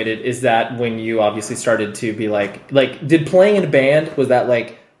graduated, is that when you obviously started to be like, did playing in a band, was that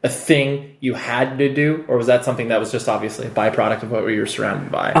like a thing you had to do, or was that something that was just obviously a byproduct of what you were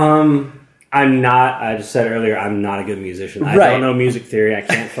surrounded by? I just said earlier, I'm not a good musician. I don't know music theory. I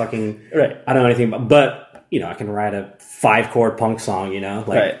can't fucking, I don't know anything about, but, I can write a 5-chord punk song,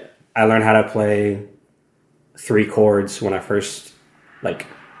 I learned how to play 3 chords when I first,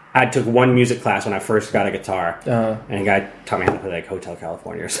 I took one music class when I first got a guitar, and a guy taught me how to play like Hotel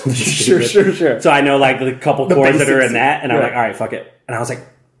California or something. Sure. So I know like the couple chords that are in basics. that, and I'm like, all right, fuck it. And I was like,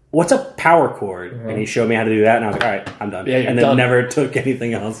 what's a power chord? And he showed me how to do that, and I was like, all right, I'm done. Yeah, you're and then done. never took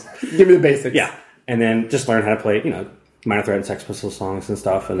anything else. Give me the basics. Yeah, and then just learned how to play, Minor Threat and Sex Pistols songs and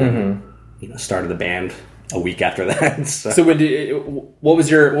stuff, and then, started the band a week after that. So what was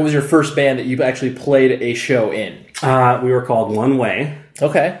your first band that you actually played a show in? we were called One Way.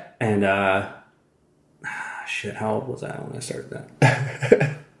 Okay. And, how old was I when I started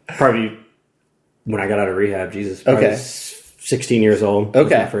that? Probably when I got out of rehab, Jesus. Probably 16 years old.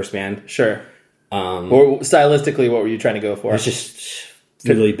 Okay. Was my first band. Sure. Or stylistically, what were you trying to go for? It was just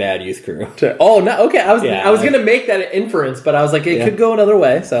really bad youth crew. Oh, no. Okay. I was going to make that an inference, but I was like, it could go another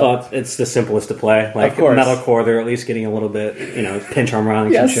way. So Well, it's the simplest to play. Like Of course. metalcore, they're at least getting a little bit, pinch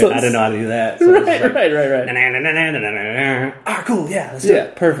harmonics and shit. so- I didn't know how to do that. So it was just like, right. ah, cool, yeah, let's do Yeah,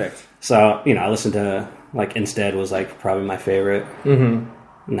 it. perfect. So, I listened to, Instead was, probably my favorite. Mm-hmm.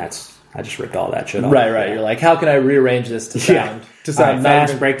 And I just ripped all that shit off. Right. You're like, how can I rearrange this to sound All right, not fast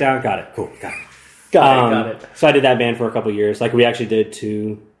even- breakdown. Got it. Cool. Got it. Got it. So I did that band for a couple of years. We actually did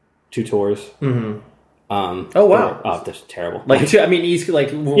two tours. Mm-hmm. Oh wow! Oh, that's terrible. East just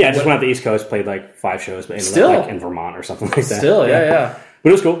went out the East Coast, played 5 shows, but ended up in Vermont or something like that. Still, yeah. But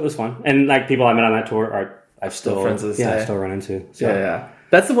it was cool. It was fun, and people I met on that tour I've still friends to this day. I still run into. So. Yeah.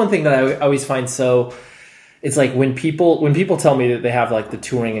 That's the one thing that I always find so. It's like when people tell me that they have the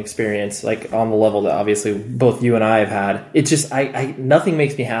touring experience on the level that obviously both you and I have had, it's just I nothing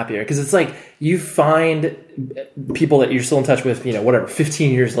makes me happier because it's like you find people that you're still in touch with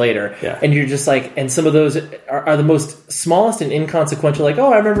 15 years later, and you're just and some of those are the most smallest and inconsequential,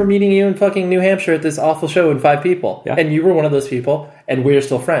 I remember meeting you in fucking New Hampshire at this awful show with 5 people, and you were one of those people, and we're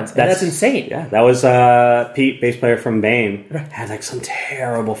still friends, and that's insane. Yeah, that was Pete, bass player from Bane, had some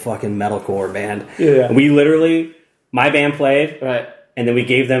terrible fucking metalcore band. Yeah. We literally, my band played, Right. and then we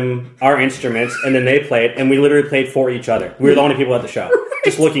gave them our instruments, and then they played, and we literally played for each other. We were the only people at the show,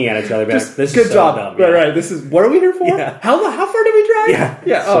 just looking at each other. This Good is so job. dumb. Right. This is what are we here for? Yeah. How far did we drive?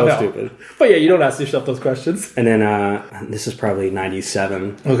 Yeah. Oh, So no. stupid. But you don't ask yourself those questions. And then this is probably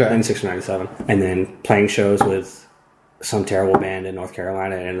 97, Okay. 96 or 97, and then playing shows with some terrible band in North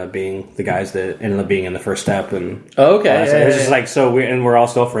Carolina. It ended up being the guys that ended up being in the First Step, and Okay. it was just so weird, and we're all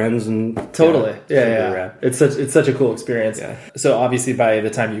still friends, and Totally. super Yeah. rad. It's such a cool experience. Yeah. So obviously by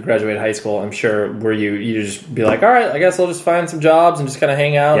the time you graduated high school, I'm sure were you just be like, all right, I guess I'll just find some jobs and just kind of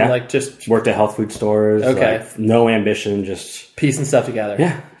hang out and just Worked at health food stores. Okay. No ambition, just piecing stuff together.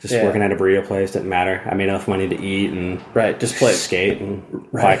 just working at a burrito place. Didn't matter. I made enough money to eat and Just play. skate and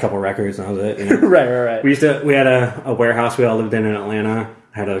buy a couple records, and that was it. Right. We had a warehouse we all lived in Atlanta.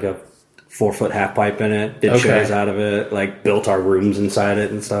 Had a 4-foot half pipe in it. Did shows out of it. Built our rooms inside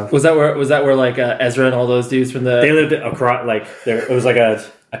it and stuff. Was that where Ezra and all those dudes from the They lived across it was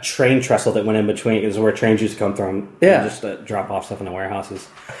a train trestle that went in between. It was where trains used to come from. Yeah. And just drop off stuff in the warehouses.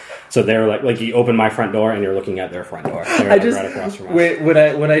 So they were you open my front door and you're looking at their front door. They were right across from us.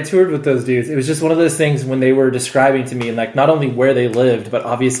 when I toured with those dudes, it was just one of those things when they were describing to me not only where they lived, but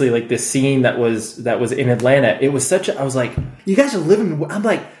obviously the scene that was in Atlanta. It was I was like, you guys are living. I'm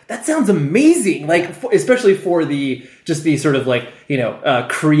like, that sounds amazing. Especially for the sort of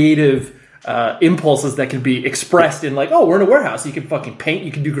creative impulses that can be expressed in we're in a warehouse. You can fucking paint,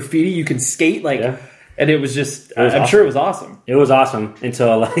 you can do graffiti, you can skate. And it was just, I'm sure it was awesome. It was awesome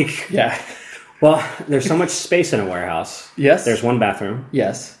until Yeah. well, there's so much space in a warehouse. Yes. There's one bathroom.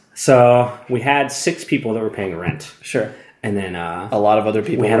 Yes. So we had 6 people that were paying rent. Sure. And then A lot of other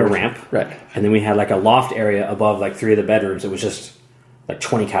people. we had a ramp. Right. And then we had a loft area above 3 of the bedrooms. It was just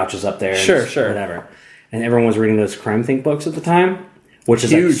 20 couches up there. and Sure, just sure. Whatever. And everyone was reading those Crime Think books at the time, which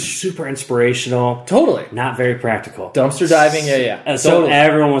is Huge. super inspirational. Totally. Not very practical. Dumpster diving. Yeah. And so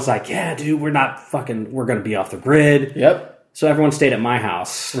everyone was like, yeah, dude, we're going to be off the grid. Yep. So everyone stayed at my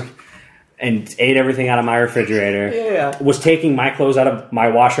house. and ate everything out of my refrigerator. Yeah. Was taking my clothes out of my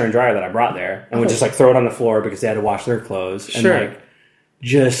washer and dryer that I brought there and would just like throw it on the floor because they had to wash their clothes. Sure. And like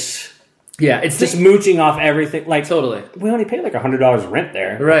just it's just mooching off everything. Like totally. we only paid like $100 rent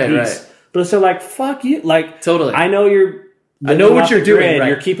there. Right. But it's so like, fuck you. Like Totally. I know I know what you're doing. Right.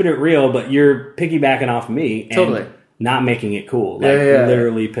 You're keeping it real, but you're piggybacking off me and Totally. not making it cool. Like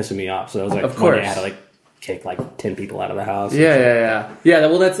literally pissing me off. So I was like, of course. I had to like kick like 10 people out of the house. Yeah.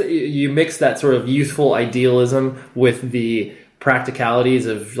 Well, that's you mix that sort of youthful idealism with the practicalities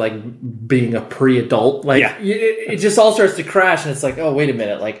of like being a pre-adult. Like it just all starts to crash, and it's like, oh, wait a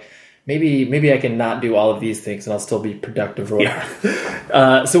minute, like. Maybe I can not do all of these things and I'll still be productive.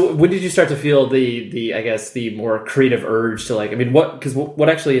 So when did you start to feel the I guess the more creative urge to like, I mean, what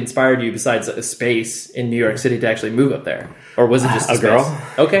actually inspired you besides a space in New York City to actually move up there? Or was it just a girl?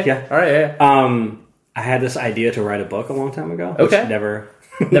 space? Okay. Yeah. All right. Yeah. I had this idea to write a book a long time ago. Okay. Which never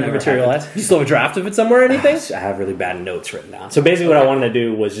materialized. You still have a draft of it somewhere or anything? I have really bad notes written down. So basically what I wanted to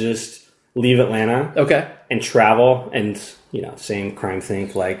do was just leave Atlanta. Okay. And travel and, same crime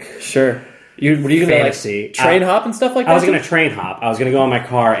think like... Sure. Were you going to like train hop and stuff like that? I was going to train hop. I was going to go in my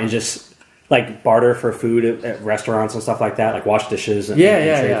car and just like barter for food at restaurants and stuff like that. Like wash dishes and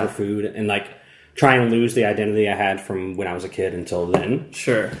trade for food. And like try and lose the identity I had from when I was a kid until then.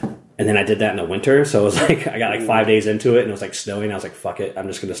 Sure. And then I did that in the winter. So it was like, I got like 5 days into it and it was like snowing. I was like, fuck it. I'm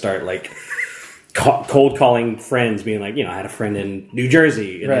just going to start like... cold calling friends, being like, I had a friend in New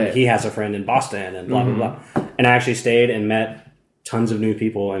Jersey, and then he has a friend in Boston, and blah, blah, blah. And I actually stayed and met tons of new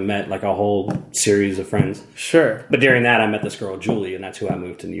people and met like a whole series of friends. Sure. But during that, I met this girl, Julie, and that's who I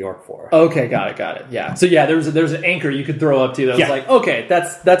moved to New York for. Okay, got it. Yeah. So yeah, there's an anchor you could throw up to that was like, okay,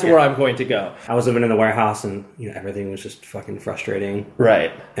 that's where I'm going to go. I was living in the warehouse, and everything was just fucking frustrating.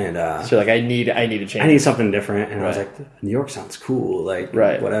 Right. And so like, I need a change. I need something different, and I was like, New York sounds cool, like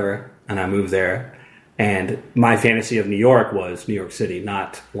whatever. And I moved there. And my fantasy of New York was New York City,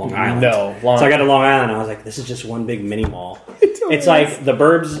 not Long Island. So I got to Long Island, and I was like, this is just one big mini mall. It's like the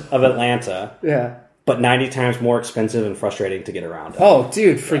burbs of Atlanta, but 90 times more expensive and frustrating to get around. Oh,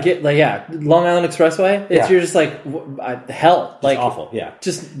 dude, forget Long Island Expressway. You're just like hell, like it's awful. Yeah,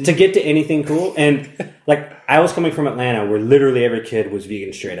 just to get to anything cool. And like I was coming from Atlanta, where literally every kid was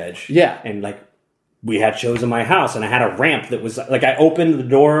vegan straight edge. Yeah, and like. We had shows in my house, and I had a ramp that was like I opened the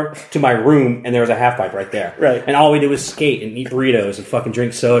door to my room, and there was a half pipe right there. Right, and all we did was skate and eat burritos and fucking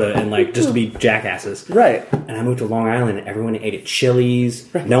drink soda and like just be jackasses. Right. And I moved to Long Island, and everyone ate at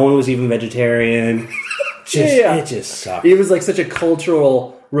Chili's. Right. No one was even vegetarian. It just sucked. It was like such a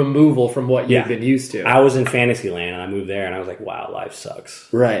cultural removal from what you've been used to. I was in Fantasyland, and I moved there, and I was like, "Wow, life sucks."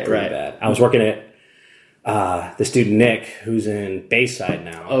 Right. Bad. I was working at. This dude Nick, who's in Bayside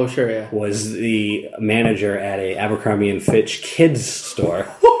now. Oh, sure, yeah. Was the manager at a Abercrombie and Fitch kids store.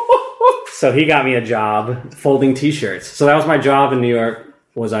 So he got me a job folding T-shirts. So that was my job in New York.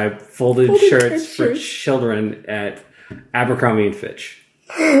 Was I folded shirts for children at Abercrombie and Fitch.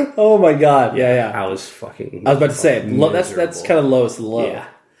 Oh my god! Yeah. I was fucking. I was about to say that's kind of lowest of the low. Yeah.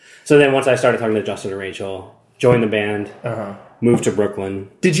 So then once I started talking to Justin and Rachel, joined the band. Moved to Brooklyn.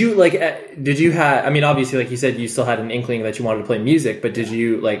 Did you have, I mean, obviously, like you said, you still had an inkling that you wanted to play music, but did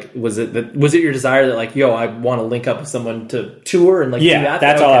you, like, was it your desire that, like, I want to link up with someone to tour and, like, do that?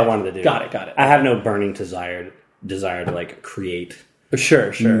 That's all I wanted to do. Got it. I have no burning desire to, like, create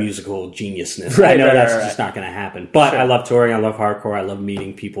sure musical geniusness. I know that's just not going to happen. But I love touring. I love hardcore. I love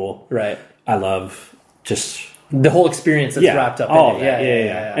meeting people. Right. I love just... the whole experience that's wrapped up in it.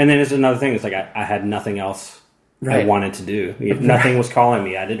 Yeah. And then there's another thing. It's like I had nothing else I wanted to do. Nothing was calling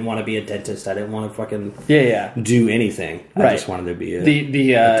me. I didn't want to be a dentist. I didn't want to fucking do anything. I just wanted to be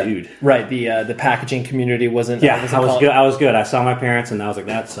a dude. Right. The packaging community wasn't. Yeah, I was good. I saw my parents, and I was like,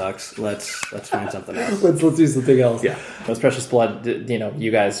 that sucks. Let's find something else. let's do something else. Yeah. Those Precious Blood,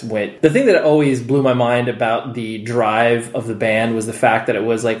 you guys went. The thing that always blew my mind about the drive of the band was the fact that it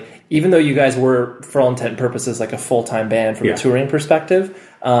was like, even though you guys were, for all intent and purposes, like a full-time band from a touring perspective,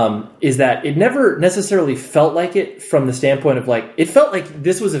 is that it never necessarily felt like it from the standpoint of like, it felt like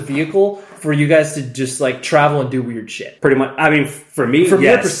this was a vehicle for you guys to just like travel and do weird shit. Pretty much. I mean, for me, from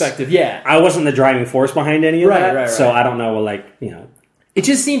your perspective, I wasn't the driving force behind any of that. Right. So I don't know, like, it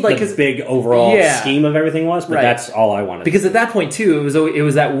just seemed like the big overall scheme of everything was, but that's all I wanted. Because at that point too, it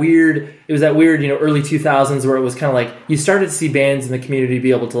was that weird, early 2000s where it was kind of like you started to see bands in the community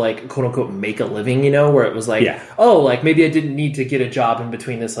be able to like quote unquote make a living, where it was like, like maybe I didn't need to get a job in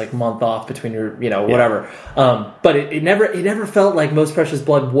between this like month off between your, whatever. But it never felt like Most Precious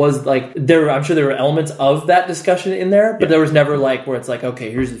Blood was like I'm sure there were elements of that discussion in there, but there was never like where it's like,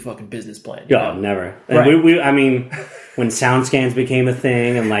 okay, here's the fucking business plan. Never. And we when sound scans became a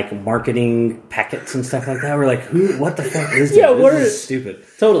thing and like marketing packets and stuff like that. We're like, what the fuck is this? Yeah, This is stupid.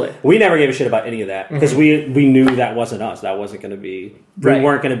 Totally. We never gave a shit about any of that because we knew that wasn't us. That wasn't going to be. Right. We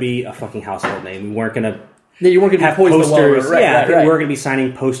weren't going to be a fucking household name. We weren't going to. You weren't going to have be poised posters. right, yeah, right. we weren't going to be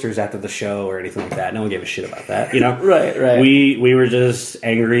signing posters after the show or anything like that. No one gave a shit about that, you know? Right. We were just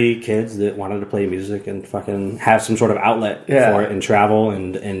angry kids that wanted to play music and fucking have some sort of outlet for it and travel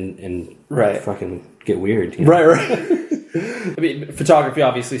and fucking get weird. You know? Right. I mean, photography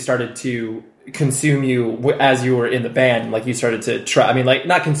obviously started to consume you as you were in the band. Like you started to try. I mean, like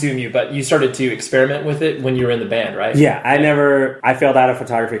not consume you, but you started to experiment with it when you were in the band, right? Yeah, I failed out of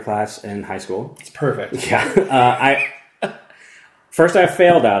photography class in high school. It's perfect. Yeah, First I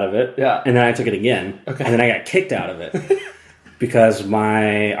failed out of it, and then I took it again, Okay. and then I got kicked out of it because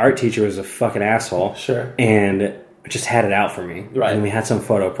my art teacher was a fucking asshole. Sure. And just had it out for me. Right. And we had some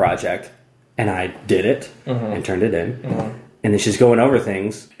photo project, and I did it and turned it in. And then she's going over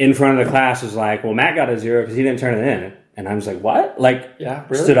things in front of the class. Was like, "Well, Matt got a 0 because he didn't turn it in." And I was like, "What?" Like, Yeah,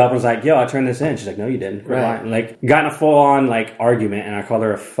 really? stood up and was like, "Yo, I turned this in." She's like, "No, you didn't." Right. Like, got in a full on like argument, and I called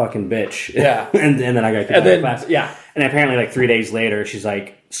her a fucking bitch. Yeah. and then I got kicked out of class. Yeah. And apparently, like 3 days later, she's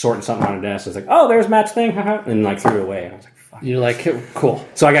like sorting something on her desk. I was like, "Oh, there's Matt's thing," and like threw it away. And I was like, "Fuck." You're like, cool.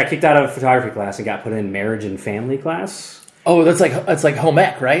 So I got kicked out of photography class and got put in marriage and family class. Oh, that's like home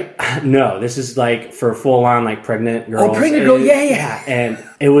ec, right? No, this is like for full on like pregnant girls. Oh, pregnant girl, yeah. And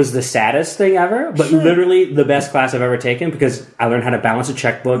it was the saddest thing ever, but literally the best class I've ever taken because I learned how to balance a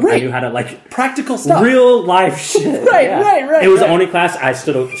checkbook. Right. I knew how to like Practical stuff. real life shit. Right. It was the only class I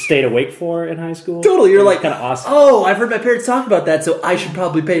stayed awake for in high school. Totally, you're like, kind of awesome. oh, I've heard my parents talk about that, so I should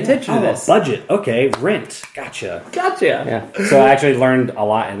probably pay attention to this. Budget, okay, rent, gotcha. Gotcha. Yeah, so I actually learned a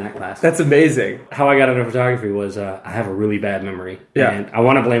lot in that class. That's amazing. How I got into photography was I have a really bad memory. Yeah. And I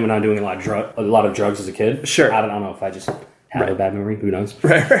want to blame it on doing a lot of drugs as a kid. Sure. I don't know if I just have a bad memory. Who knows?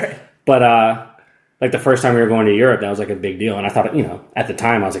 Right. But like the first time we were going to Europe, that was like a big deal. And I thought, you know, at the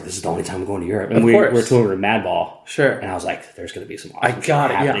time I was like, this is the only time we're going to Europe. And we were touring with Madball. Sure. And I was like, there's going to be some awesome I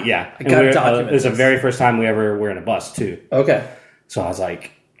got it. happening. Yeah. I got to document it was the this. very first time we ever were in a bus too. Okay. So I was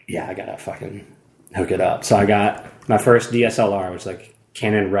like, yeah, I got to fucking hook it up. So I got my first DSLR, which was like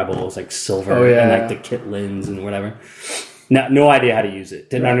Canon Rebel. It was like silver and like the kit lens and whatever. No idea how to use it.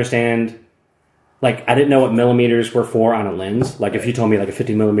 Didn't understand. Like, I didn't know what millimeters were for on a lens. Like, if you told me like a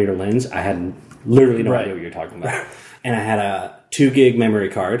 50 millimeter lens, I had literally no idea what you're talking about. And I had a 2 gig memory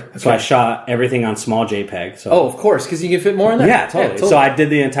card. So I shot everything on small JPEG. So Oh, of course, because you can fit more in there. yeah, totally. So I did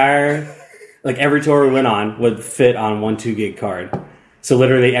the entire, like every tour we went on would fit on one 2 gig card. So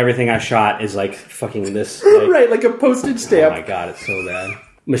literally everything I shot is like fucking this. Like, right, like a postage oh stamp. my God, it's so bad.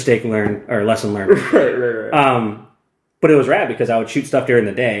 Mistake learned, or lesson learned. Right. But it was rad because I would shoot stuff during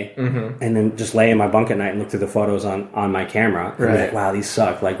the day and then just lay in my bunk at night and look through the photos on my camera. And be like, wow, these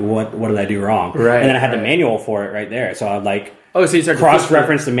suck. Like, what did I do wrong? Right. And then I had the manual for it right there. So I'd like Oh, so you start to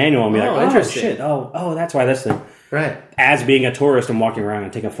cross-reference the manual and be like, oh, interesting. shit. Oh, that's why this thing. Right. As being a tourist and walking around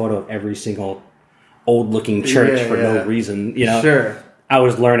and taking a photo of every single old-looking church for no reason, you know? Sure. I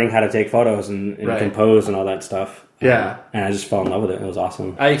was learning how to take photos and compose and all that stuff. Yeah. And I just fell in love with it. It was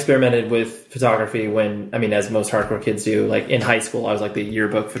awesome. I experimented with photography when, I mean, as most hardcore kids do, like in high school, I was like the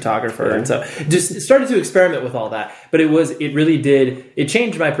yearbook photographer. And so just started to experiment with all that. But it really did, it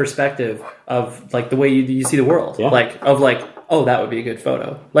changed my perspective of like the way you see the world. Yeah. Oh, that would be a good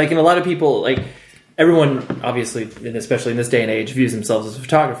photo. Like, and a lot of people, like, everyone, obviously, and especially in this day and age, views themselves as a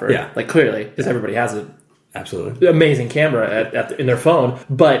photographer. Yeah. Like, clearly, because everybody has a Absolutely. amazing camera in their phone.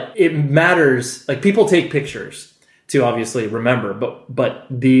 But it matters, like, people take pictures to obviously remember, but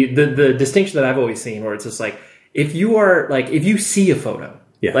the distinction that I've always seen where it's just like, if you see a photo,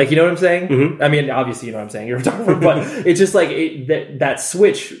 like, you know what I'm saying? Mm-hmm. I mean, obviously, you know what I'm saying, you're a photographer, but it's just like that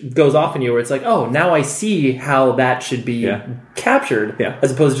switch goes off in you where it's like, oh, now I see how that should be captured,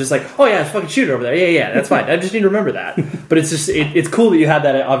 as opposed to just like, oh yeah, fucking shoot it over there. Yeah, that's fine. I just need to remember that. But it's just, it's cool that you had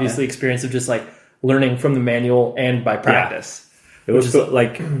that obviously experience of just like learning from the manual and by practice. It was cool,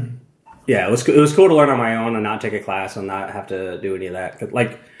 like, yeah, it was cool to learn on my own and not take a class and not have to do any of that.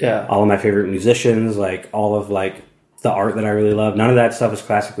 Like, all of my favorite musicians, like all of like the art that I really love, none of that stuff is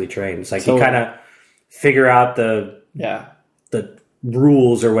classically trained. It's like you kind of figure out the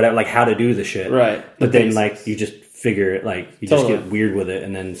rules or whatever, like how to do the shit, right? But then like you just figure it, like you just get weird with it,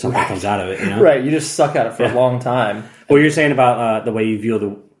 and then something comes out of it, you know? Right? You just suck at it for a long time. What you're saying about the way you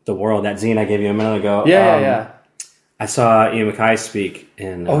view the world, that zine I gave you a minute ago, I saw Ian MacKay speak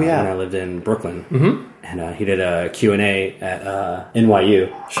when I lived in Brooklyn, and he did a Q&A at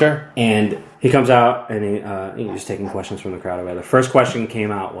NYU. Sure. And he comes out and he was just taking questions from the crowd. The first question came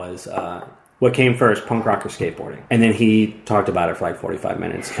out was, what came first, punk rock or skateboarding? And then he talked about it for like 45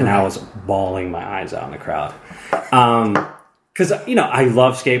 minutes, and I was bawling my eyes out in the crowd. Because, I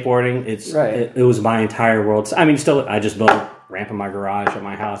love skateboarding. It was my entire world. I mean, still, I just built a ramp in my garage at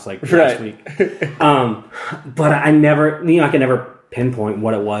my house like last week. But I never, I could never pinpoint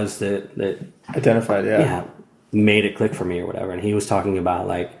what it was that identified, made it click for me or whatever. And he was talking about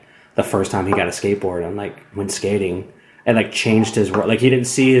like the first time he got a skateboard and like went skating and like changed his world. Like he didn't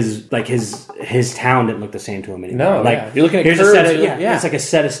see his town didn't look the same to him anymore. No, like you're looking at here's curves, a set of, it's like a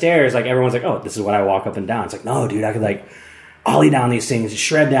set of stairs. Like everyone's like, oh, this is what I walk up and down. It's like, no, dude, I could like ollie down these things,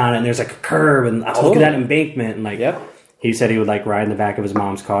 shred down it, and there's like a curb, and I look at that embankment, and like he said he would like ride in the back of his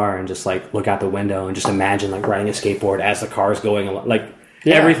mom's car and just like look out the window and just imagine like riding a skateboard as the car's going along. Like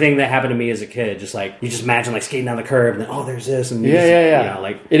everything that happened to me as a kid, just like you just imagine like skating down the curb and then there's this and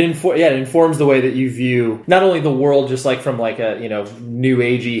like it informs the way that you view not only the world just like from like a new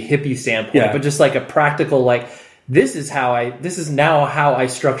agey hippie standpoint, but just like a practical like this is now how I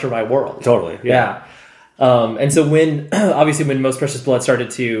structure my world. Totally. And so when Most Precious Blood started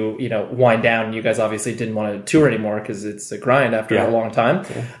to, wind down, and you guys obviously didn't want to tour anymore because it's a grind after a long time.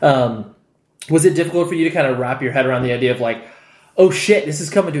 Was it difficult for you to kind of wrap your head around the idea of like, oh shit, this is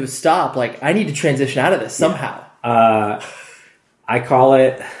coming to a stop. Like I need to transition out of this somehow. I call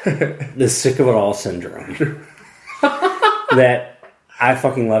it the sick of it all syndrome. That I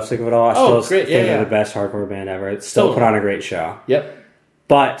fucking love Sick of It All. I still think they're the best hardcore band ever. It's still put on a great show. Yep.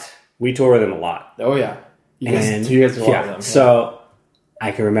 But we tour with them a lot. Oh yeah. You guys do a lot of them. So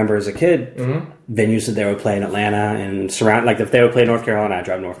I can remember as a kid, venues that they would play in Atlanta and surround. Like if they would play North Carolina, I'd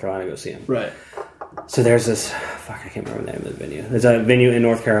drive to North Carolina to go see them. Right. So there's this. I can't remember the name of the venue. There's a venue in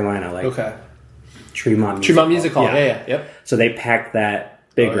North Carolina, like Tremont Music Hall. Yeah. Yep. So they packed that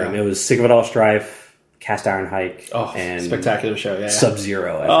big room. It was Sick of It All, Strife, Cast Iron Hike, and spectacular show. Yeah.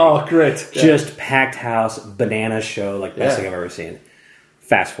 Sub-Zero. Oh, great! Just packed house, banana show, like best thing I've ever seen.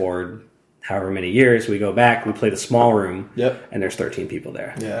 Fast forward however many years, we go back, we play the small room, and there's 13 people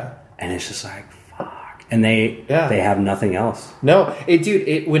there. Yeah. And it's just like, fuck. And they have nothing else. No.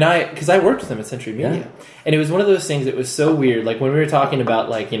 Because I worked with them at Century Media, and it was one of those things that was so weird. Like when we were talking about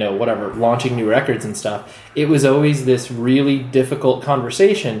like, launching new records and stuff, it was always this really difficult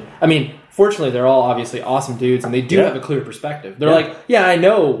conversation. I mean, fortunately, they're all obviously awesome dudes, and they do have a clear perspective. They're like, I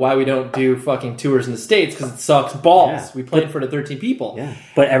know why we don't do fucking tours in the States, because it sucks balls. Yeah. We play in front of 13 people. Yeah.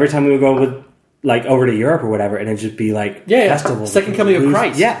 But every time we would go with, like, over to Europe or whatever, and it'd just be like, festivals. Second Coming of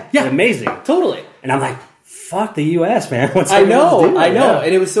Christ. Yeah. Amazing. Totally. And I'm like, fuck the U.S., man. I know.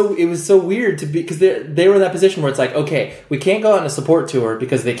 And it was so weird to be, because they were in that position where it's like, okay, we can't go on a support tour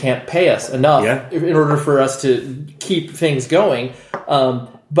because they can't pay us enough in order for us to keep things going.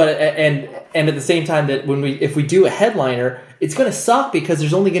 But at the same time that if we do a headliner, it's going to suck because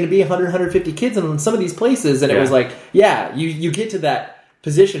there's only going to be 100, 150 kids in some of these places. And it was like, you get to that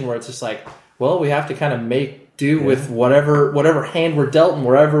position where it's just like, well, we have to kind of make do with whatever hand we're dealt and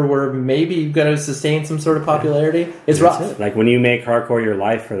wherever we're maybe going to sustain some sort of popularity. It's rough. Like when you make hardcore your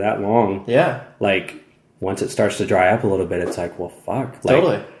life for that long, like once it starts to dry up a little bit, it's like, well, fuck. Like,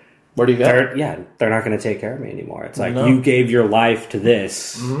 totally. Where do you go? They're not going to take care of me anymore. It's like you gave your life to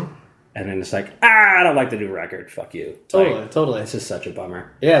this, and then it's like, I don't like the new record. Fuck you. Totally. It's just such a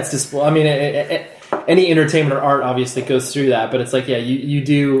bummer. Yeah, it's just. Well, I mean, any entertainment or art obviously goes through that, but it's like, you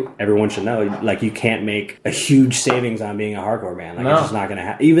do. Everyone should know, like, you can't make a huge savings on being a hardcore band. Like, it's just not going to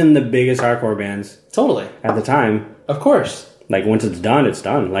happen. Even the biggest hardcore bands, at the time, of course. Like, once it's done, it's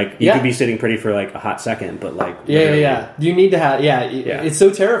done. Like, you could be sitting pretty for, like, a hot second, but, like... Yeah. You need to have... Yeah. It's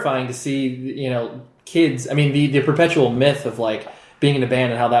so terrifying to see, kids... I mean, the perpetual myth of, like, being in a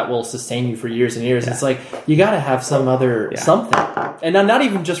band and how that will sustain you for years and years. It's like, you got to have some other something. And not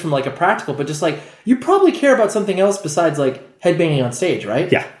even just from, like, a practical, but just, like, you probably care about something else besides, like, headbanging on stage, right?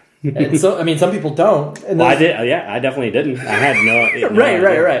 Yeah. And so, I mean, some people don't. And I did. I definitely didn't. I had no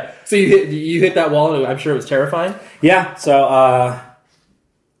right. So you hit that wall, and I'm sure it was terrifying. Yeah. So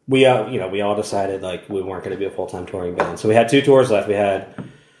we all decided like we weren't going to be a full-time touring band. So we had 2 tours left. We had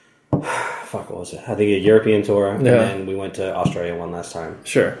what was it? I think a European tour, and then we went to Australia one last time.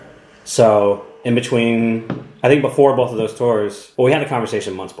 Sure. So in between, I think before both of those tours, we had a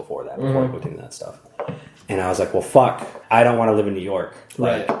conversation months before that, before booking that stuff. And I was like, well, fuck, I don't want to live in New York.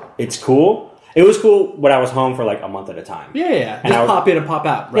 Like, it's cool. It was cool when I was home for like a month at a time. Yeah. And just pop in and pop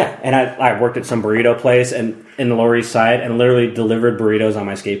out. Right? Yeah. And I worked at some burrito place and in the Lower East Side and literally delivered burritos on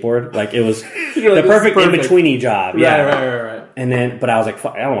my skateboard. Like, it was the perfect in-betweeny job. Yeah. Right. And then, but I was like,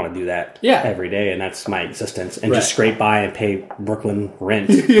 fuck, I don't want to do that every day. And that's my existence. And just scrape by and pay Brooklyn rent.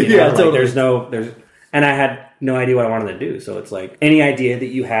 You know? Like, totally. and I had no idea what I wanted to do. So it's like any idea that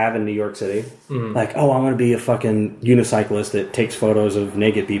you have in New York City, like, oh, I'm going to be a fucking unicyclist that takes photos of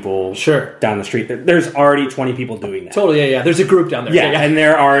naked people down the street. There's already 20 people doing that. Totally, yeah. There's a group down there. Yeah, and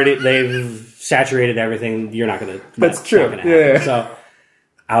they've saturated everything. You're not going to. That's true. Yeah. So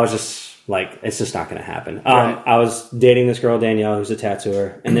I was just like, it's just not going to happen. I was dating this girl, Danielle, who's a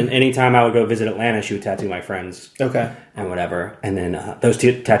tattooer. And then anytime I would go visit Atlanta, she would tattoo my friends. Okay. And whatever. And then those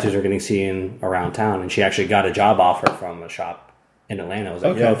tattoos are getting seen around town. And she actually got a job offer from a shop in Atlanta. I was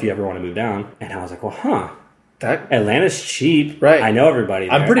like, yo, if you ever want to move down. And I was like, well, Atlanta's cheap. Right. I know everybody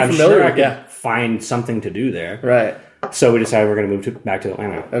there. I'm pretty familiar. Sure I could find something to do there. Right. So we decided we're going to move back to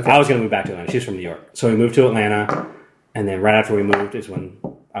Atlanta. Okay. I was going to move back to Atlanta. She's from New York. So we moved to Atlanta. And then right after we moved is when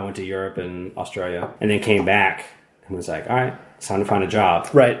I went to Europe and Australia. And then came back and was like, all right, it's time to find a job.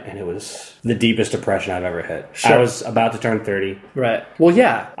 Right. And it was the deepest depression I've ever hit. Sure. I was about to turn 30. Right. Well,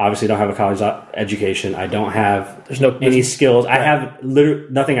 yeah. Obviously don't have a college education. I don't have There's any skills. Right. I have literally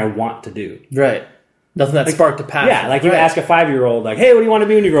nothing I want to do. Right. Nothing that sparked a passion. Yeah, like you ask a 5-year-old, like, hey, what do you want to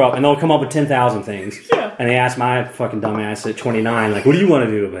be when you grow up? And they'll come up with 10,000 things. Yeah. And they ask my fucking dumbass at 29, like, what do you want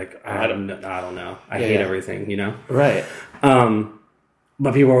to do? I'm like, I don't know. I hate everything, you know? Right.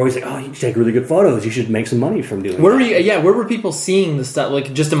 But people are always like, oh, you take really good photos. You should make some money from doing where that. Where were people seeing the stuff?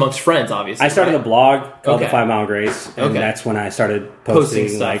 Like, just amongst friends, obviously. I started a blog called The 5 Mile Grace. And that's when I started posting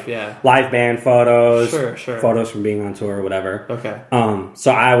stuff, like live band photos, sure. photos from being on tour or whatever. Okay.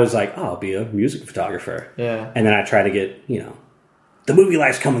 So I was like, oh, I'll be a music photographer. Yeah. And then I try to get, the movie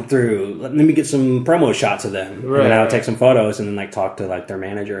life's coming through. Let me get some promo shots of them. Right, and then I would take some photos and then like talk to like their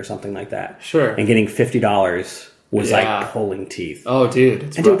manager or something like that. Sure. And getting $50 was like pulling teeth. Oh, dude.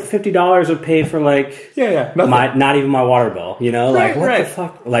 And dude, $50 would pay for like not even my water bill. Like what the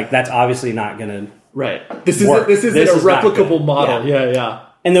fuck? Like that's obviously not gonna This isn't a replicable model. Yeah.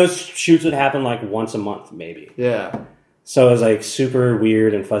 And those shoots would happen like once a month, maybe. Yeah. So it was like super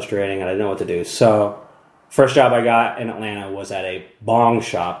weird and frustrating, and I didn't know what to do. So first job I got in Atlanta was at a bong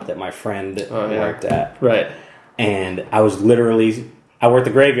shop that my friend worked at. Right. And I worked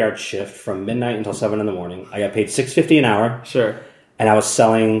the graveyard shift from midnight until 7 in the morning. I got paid $6.50 an hour. Sure. And I was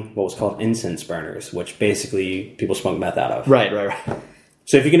selling what was called incense burners, which basically people smoke meth out of. Right.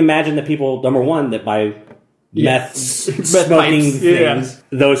 So if you can imagine the people, number one, that buy meth smoking things,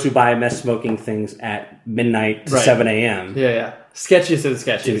 those who buy meth smoking things at midnight to 7 a.m. Yeah. Sketchiest of the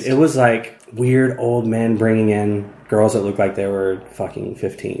sketches. Dude, it was like weird old men bringing in girls that looked like they were fucking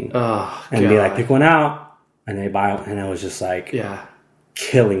 15. Oh, and be like, pick one out. And they buy it. And it was just like...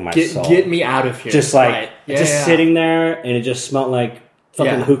 killing my soul. Get me out of here. Just like sitting there, and it just smelled like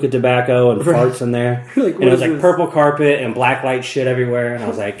fucking hookah tobacco and farts in there. Like, and it was like purple carpet and black light shit everywhere. And I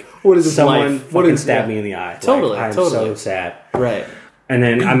was like, what is this someone life? Fucking stabbed me in the eye. Totally. I'm so sad. Right. And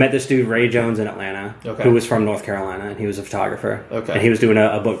then I met this dude, Ray Jones, in Atlanta, who was from North Carolina, and he was a photographer. Okay. And he was doing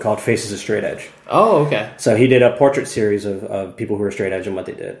a book called Faces of Straight Edge. Oh, okay. So he did a portrait series of people who were straight edge and what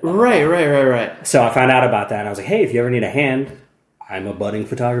they did. Right. So I found out about that, and I was like, hey, if you ever need a hand, I'm a budding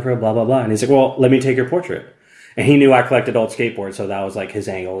photographer, blah, blah, blah. And he's like, well, let me take your portrait. And he knew I collected old skateboards, so that was like his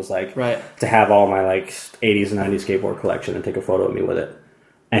angle, was like to have all my like 80s and 90s skateboard collection and take a photo of me with it.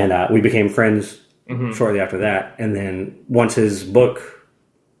 And we became friends shortly after that. And then once his book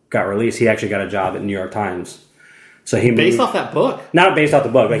got released, he actually got a job at New York Times. So he based off that book? Not based off the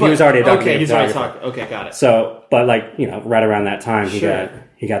book, but he was already a documentary photographer. Okay, got it. So, but like, right around that time,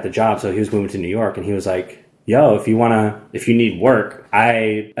 he got the job. So he was moving to New York, and he was like, yo, if you need work,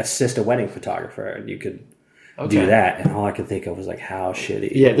 I assist a wedding photographer, and you could do that. And all I could think of was like, how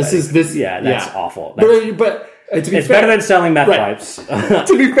shitty. Yeah, that's awful. But to be it's fair, better than selling meth pipes.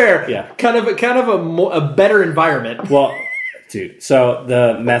 To be fair, kind of a better environment. Well, dude, so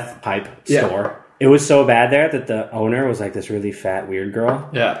the meth pipe store, it was so bad there that the owner was like this really fat, weird girl.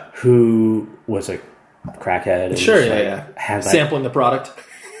 Yeah. Who was a crackhead. And had, like, sampling the product.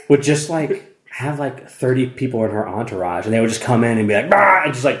 Would just like have like 30 people in her entourage, and they would just come in and be like, bah!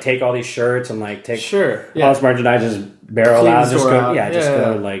 And just like take all these shirts and like take all this merchandise, just barrel out, just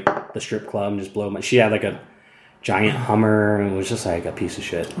go to like the strip club and just blow my. She had like a giant Hummer and was just like a piece of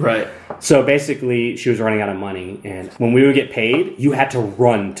shit. Right. So basically, she was running out of money, and when we would get paid, you had to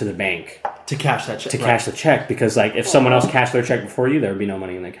run to the bank to cash that check. Cash the check, because like if someone else cashed their check before you, there would be no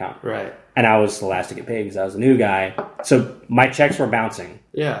money in the account. Right. And I was the last to get paid because I was a new guy. So my checks were bouncing.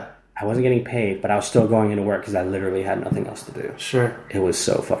 Yeah. I wasn't getting paid, but I was still going into work because I literally had nothing else to do. Sure. It was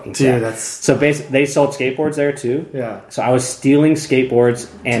so fucking sad. Dude, that's... So basically, they sold skateboards there too. Yeah. So I was stealing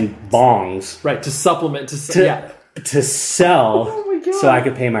skateboards and bongs. Right, to supplement, to sell so I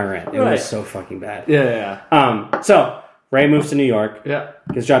could pay my rent. It was so fucking bad. Yeah. So Ray moves to New York. Yeah.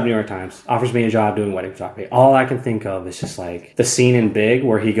 Gets a job at New York Times. Offers me a job doing wedding photography. All I can think of is just like the scene in Big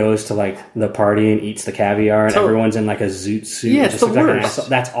where he goes to like the party and eats the caviar and everyone's in like a zoot suit. Yeah, it it's the worst. Like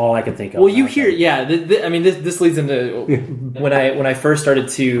that's all I can think of. Well, you hear, I mean, this leads into when I first started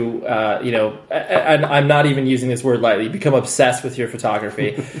to, I'm not even using this word lightly, become obsessed with your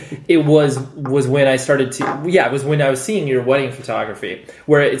photography. It was when I started to, it was when I was seeing your wedding photography,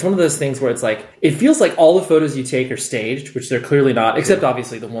 where it's one of those things where it's like, it feels like all the photos you take are staged, which they're clearly not, except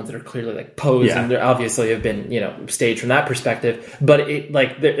obviously the ones that are clearly like posed and they obviously have been, staged from that perspective. But it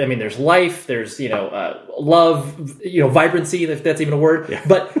there's life, there's, love, vibrancy, if that's even a word. Yeah.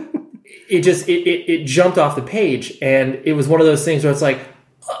 But it just, it jumped off the page, and it was one of those things where it's like,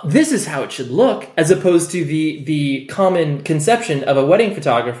 this is how it should look, as opposed to the common conception of a wedding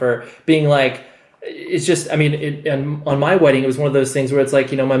photographer being like, it's just, on my wedding, it was one of those things where it's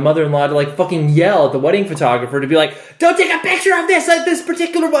like, my mother-in-law to like fucking yell at the wedding photographer to be like, don't take a picture of this at this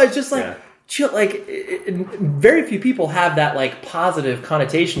particular one. It's just like, chill. Like, very few people have that like positive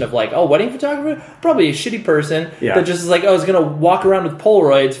connotation of like, oh, wedding photographer, probably a shitty person that just is like, oh, is going to walk around with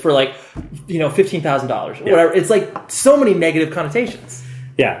Polaroids for like, $15,000 or whatever. It's like so many negative connotations.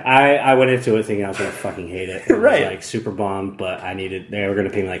 Yeah, I went into it thinking I was going to fucking hate it. It right. was like super bummed, but they were going to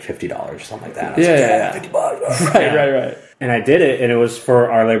pay me like $50 or something like that. $50. Right. And I did it, and it was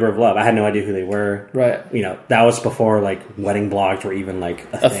for Our Labor of Love. I had no idea who they were. Right. That was before like wedding blogs were even like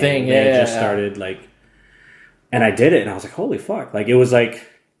a thing. They just started like, and I did it, and I was like, holy fuck. Like, it was like,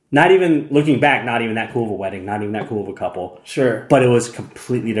 not even looking back, not even that cool of a wedding, not even that cool of a couple. Sure. But it was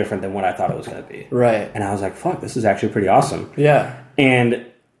completely different than what I thought it was going to be. Right. And I was like, fuck, this is actually pretty awesome. Yeah. And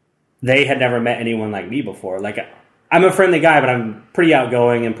they had never met anyone like me before. Like, I'm a friendly guy, but I'm pretty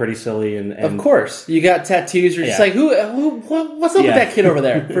outgoing and pretty silly. And of course, you got tattoos. You're just like, what's up with that kid over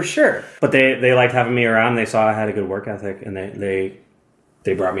there? For sure. But they liked having me around. They saw I had a good work ethic, and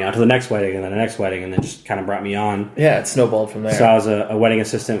they brought me out to the next wedding and then the next wedding, and then just kind of brought me on. Yeah, it snowballed from there. So I was a wedding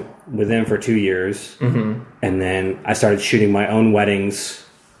assistant with them for 2 years, and then I started shooting my own weddings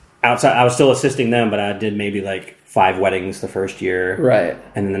outside. I was still assisting them, but I did maybe like 5 weddings the first year. Right.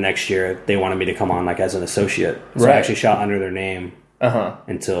 And then the next year, they wanted me to come on like as an associate. So I actually shot under their name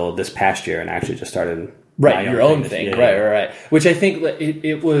until this past year, and actually just started your own thing. Right. Which I think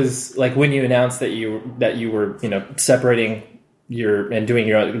it was like when you announced that you were separating and doing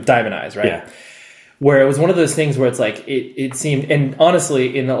your own Diamond Eyes, right? Yeah. Where it was one of those things where it's like it seemed, and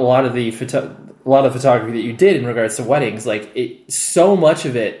honestly, in a lot of the photography that you did in regards to weddings, like so much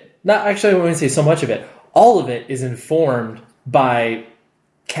of it, not actually, I wouldn't say so much of it. All of it is informed by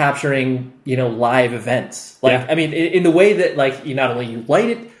capturing, live events. Like, I mean, in the way that, like, not only you light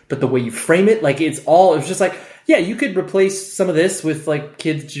it, but the way you frame it. Like, it's just like, yeah, you could replace some of this with, like,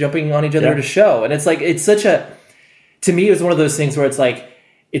 kids jumping on each other to show. And it's like, it's such to me, it was one of those things where it's like,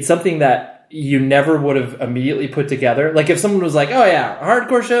 it's something that you never would have immediately put together. Like, if someone was like, oh, yeah,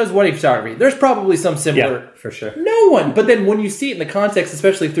 hardcore shows, wedding photography, there's probably some similar. Yeah, for sure. No one. But then when you see it in the context,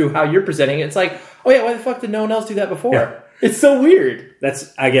 especially through how you're presenting it, it's like, oh yeah, why the fuck did no one else do that before? Yeah. It's so weird.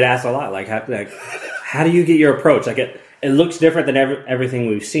 I get asked a lot, like how do you get your approach? Like it looks different than everything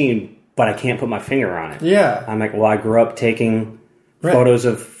we've seen, but I can't put my finger on it. Yeah. I'm like, well, I grew up taking photos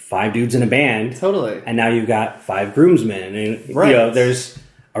of 5 dudes in a band. Totally. And now you've got 5 groomsmen. And, there's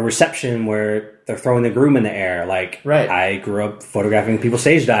a reception where they're throwing the groom in the air. Like, I grew up photographing people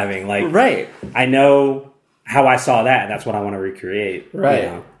stage diving. Like, I know how I saw that, and that's what I want to recreate.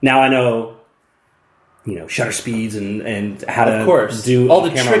 Right. Now I know, shutter speeds and how to do all the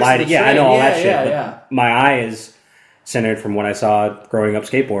camera tricks lighting. I know all that shit. Yeah. But my eye is centered from what I saw growing up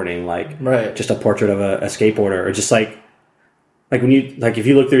skateboarding. Like, just a portrait of a skateboarder, or just like when you if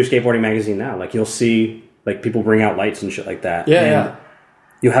you look through skateboarding magazine now, like you'll see like people bring out lights and shit like that. Yeah.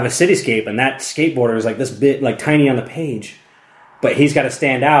 You have a cityscape, and that skateboarder is like this bit, like tiny on the page. But he's got to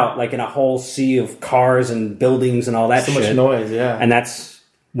stand out like in a whole sea of cars and buildings and all that shit. So much noise, yeah. And that's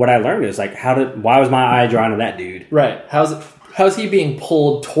what I learned is like, why was my eye drawn to that dude? Right. How's he being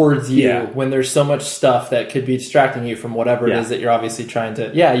pulled towards you when there's so much stuff that could be distracting you from whatever it is that you're obviously trying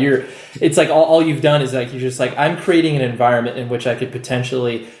to, it's like all you've done is like, you're just like, I'm creating an environment in which I could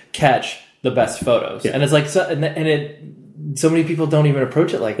potentially catch the best photos. Yeah. And it's like, so many people don't even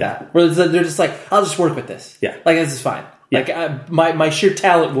approach it like that. Where they're just like, I'll just work with this. Yeah. Like, this is fine. Yeah. Like, my sheer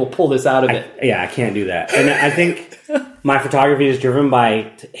talent will pull this out of it. I can't do that. And I think my photography is driven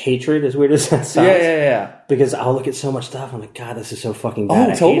by hatred, as weird as that sounds. Yeah. Because I'll look at so much stuff, I'm like, God, this is so fucking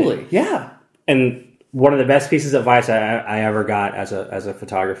bad. Oh, totally. Yeah. And one of the best pieces of advice I ever got as a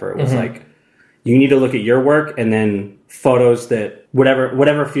photographer was like, You need to look at your work and then photos that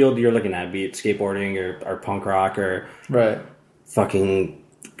whatever field you're looking at, be it skateboarding or punk rock or Right. fucking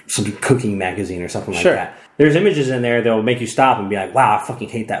some cooking magazine or something like Sure. that. There's images in there that'll make you stop and be like, wow, I fucking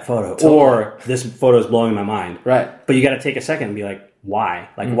hate that photo. Totally. Or this photo is blowing my mind. Right. But you got to take a second and be like, why?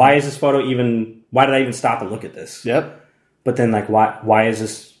 Like, why is this photo why did I even stop and look at this? Yep. But then, like, why is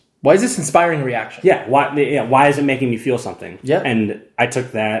this? Why is this inspiring reaction? Yeah, why is it making me feel something? Yep. And I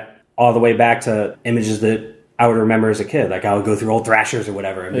took that all the way back to images that I would remember as a kid. Like, I would go through old Thrashers or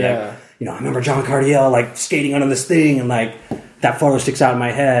whatever and be like, I remember John Cardiel, like, skating under this thing, and, like, that photo sticks out in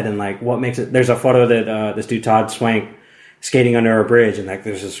my head, and, like, what makes it... There's a photo that this dude, Todd Swank, skating under a bridge, and, like,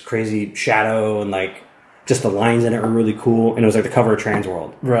 there's this crazy shadow, and, like, just the lines in it were really cool, and it was, like, the cover of Trans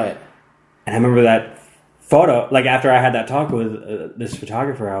World. Right. And I remember that photo, like, after I had that talk with this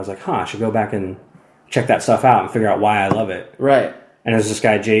photographer, I was like, I should go back and check that stuff out and figure out why I love it. Right. And there's this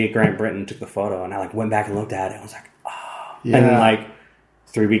guy, Jay Grant Britton, took the photo, and I, like, went back and looked at it, and I was like, oh. Yeah. And then, like,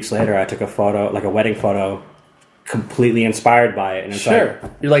 3 weeks later, I took a photo, like a wedding photo, completely inspired by it. And it's Sure.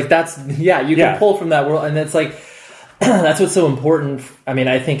 like, You're like, you can pull from that world. And it's like, that's what's so important. I mean,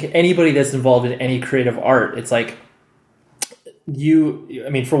 I think anybody that's involved in any creative art, it's like,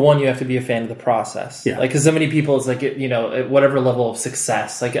 for one, you have to be a fan of the process. Yeah. Like, because so many people, it's like, at whatever level of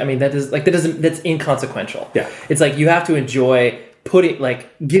success, like, I mean, that's inconsequential. Yeah. It's like, you have to enjoy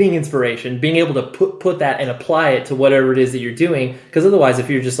getting inspiration, being able to put that and apply it to whatever it is that you're doing. Because otherwise, if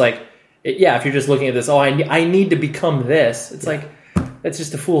you're just like, if you're just looking at this, I need to become this. It's like, it's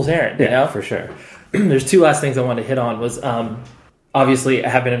just a fool's errand, you know? For sure. There's two last things I wanted to hit on was, obviously I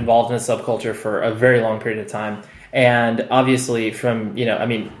have been involved in a subculture for a very long period of time. And obviously from,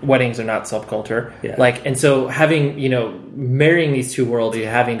 weddings are not subculture. Yeah. Like, and so having, marrying these two worlds, you're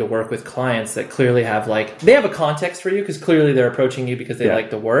having to work with clients that clearly have they have a context for you because clearly they're approaching you because they like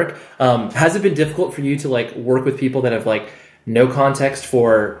the work. Has it been difficult for you to work with people that have no context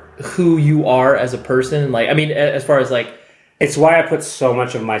for who you are as a person? As far as It's why I put so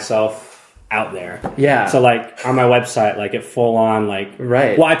much of myself out there. Yeah. So on my website, it full on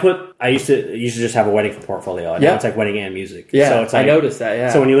right. Well, I used to just have a wedding for portfolio. And now it's wedding and music. Yeah. So it's I noticed that.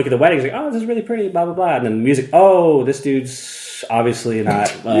 Yeah. So when you look at the weddings, this is really pretty, blah blah blah, and then the music, this dude's obviously not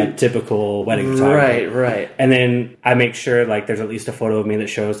a typical wedding photographer. Right. And then I make sure there's at least a photo of me that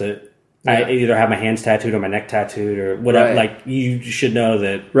shows that I either have my hands tattooed or my neck tattooed or whatever. Right. You should know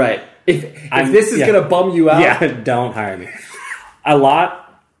that. Right. If this is gonna bum you out, don't hire me. A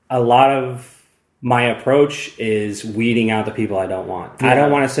lot of my approach is weeding out the people I don't want. Yeah. I don't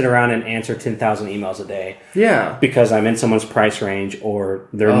want to sit around and answer 10,000 emails a day. Yeah. Because I'm in someone's price range or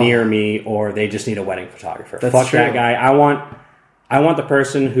they're near me or they just need a wedding photographer. That's Fuck true. that guy. I want the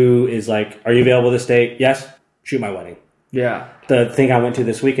person who is are you available this date? Yes. Shoot my wedding. Yeah. The thing I went to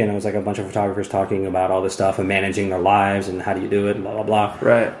this weekend, it was a bunch of photographers talking about all this stuff and managing their lives and how do you do it and blah, blah, blah.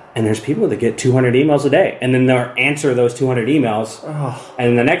 Right. And there's people that get 200 emails a day. And then they'll answer those 200 emails. Oh.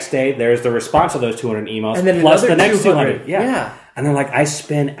 And the next day, there's the response to those 200 emails. And then plus another the next 200. 200. Yeah. Yeah. And they're like, I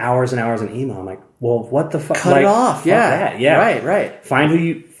spend hours and hours in email. I'm like, well, what the fuck? Cut it off. Fuck Yeah. that. Yeah. Right. Find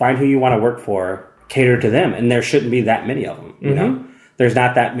who you want to work for. Cater to them. And there shouldn't be that many of them. You know? There's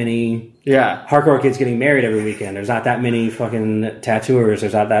not that many hardcore kids getting married every weekend. There's not that many fucking tattooers.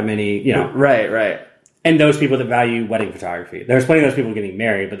 There's not that many, Right. And those people that value wedding photography. There's plenty of those people getting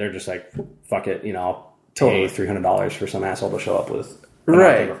married, but they're just like, fuck it, I'll pay $300 for some asshole to show up with an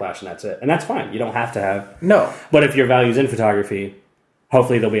October flash and that's it. And that's fine. You don't have to have... No. But if your value's in photography,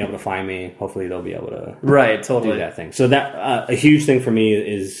 hopefully they'll be able to find me. Hopefully they'll be able to do that thing. So that a huge thing for me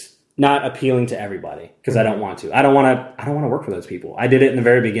is not appealing to everybody because I don't want to. I don't want to work for those people. I did it in the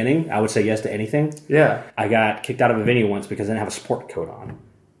very beginning. I would say yes to anything. Yeah. I got kicked out of a venue once because I didn't have a sport coat on.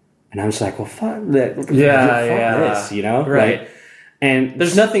 And I'm just like, well, fuck that. Fuck this, Right. And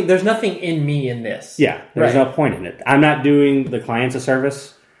there's nothing in me in this. Yeah. There's no point in it. I'm not doing the clients a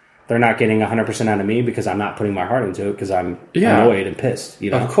service. They're not getting 100% out of me because I'm not putting my heart into it because I'm annoyed and pissed,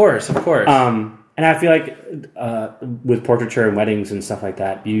 Of course. And I feel like with portraiture and weddings and stuff like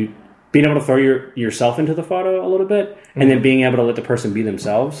that, being able to throw yourself into the photo a little bit and then being able to let the person be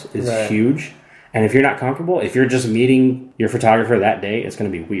themselves is huge. And if you're not comfortable, if you're just meeting your photographer that day, it's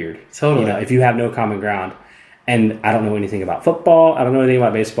going to be weird. Totally. If you have no common ground. And I don't know anything about football. I don't know anything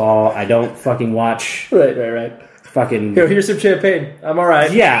about baseball. I don't fucking watch. Right. Fucking. Yo, here's some champagne. I'm all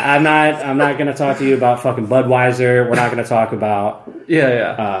right. Yeah, I'm not going to talk to you about fucking Budweiser. We're not going to talk about.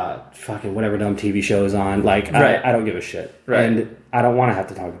 Fucking whatever dumb TV show is on. I don't give a shit. Right. And I don't want to have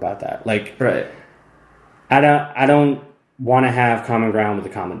to talk about that. Right. I don't want to have common ground with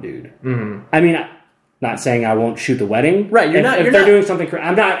a common dude. Mm-hmm. I mean, Not saying I won't shoot the wedding. Right, you're not- If you're they're not- doing something,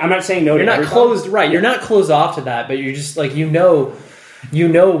 I'm not saying no. You're not closed, right? You're not closed off to that, but you're just like you know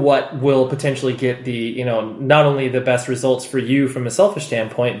what will potentially get the not only the best results for you from a selfish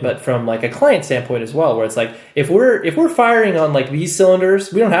standpoint, but from like a client standpoint as well. Where it's like if we're firing on like these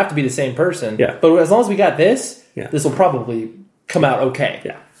cylinders, we don't have to be the same person. Yeah. But as long as we got this, Yeah. this will probably come out okay.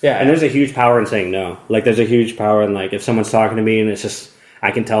 Yeah. Yeah. And there's a huge power in saying no. Like there's a huge power in like if someone's talking to me and it's just I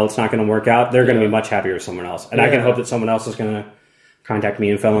can tell it's not going to work out, they're going to be much happier with someone else, and I can hope that someone else is going to contact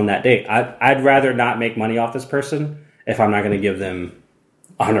me and fill in that date. I'd rather not make money off this person if I'm not going to give them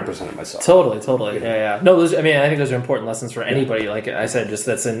 100% of myself. Totally. Yeah. No, I think those are important lessons for anybody. Like I said, just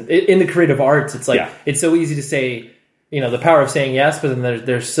that's in the creative arts. It's like it's so easy to say, the power of saying yes, but then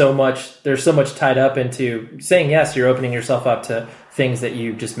there's so much tied up into saying yes. You're opening yourself up to things that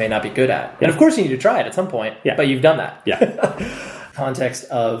you just may not be good at, and of course you need to try it at some point. Yeah. But you've done that. Yeah. Context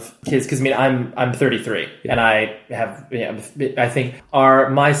of kids, because I'm 33 and I have I think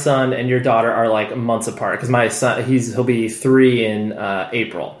my son and your daughter are like months apart because my son he'll be 3 in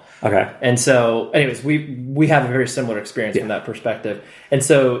April. Okay. And so anyways we have a very similar experience from that perspective, and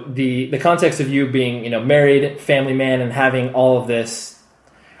so the context of you being married, family man, and having all of this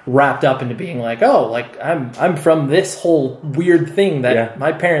wrapped up into being like, oh, like I'm from this whole weird thing that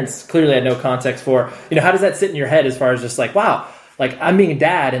my parents clearly had no context for. How does that sit in your head as far as just like, wow, like I'm being a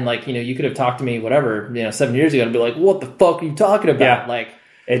dad, and like you could have talked to me whatever 7 years ago and be like, what the fuck are you talking about? Yeah. Like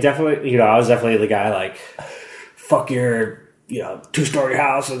it definitely I was definitely the guy like fuck your 2-story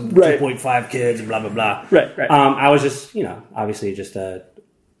house and 2.5 kids and blah blah blah. Right. I was just obviously just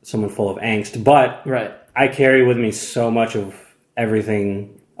someone full of angst, but I carry with me so much of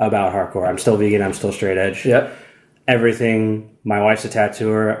everything about hardcore. I'm still vegan. I'm still straight edge. Yep. Everything. My wife's a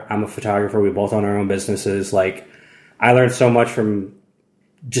tattooer. I'm a photographer. We both own our own businesses. Like, I learned so much from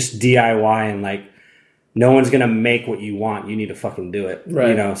just DIY and like, no one's going to make what you want. You need to fucking do it.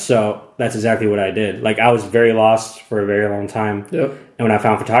 Right. So that's exactly what I did. Like, I was very lost for a very long time. Yep. And when I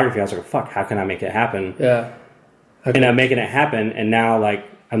found photography, I was like, fuck, how can I make it happen? Yeah. And I'm making it happen. And now, like,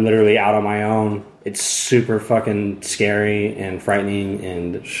 I'm literally out on my own. It's super fucking scary and frightening.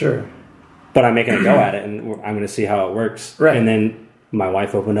 And Sure. But I'm making a go at it, and I'm going to see how it works. Right. And then my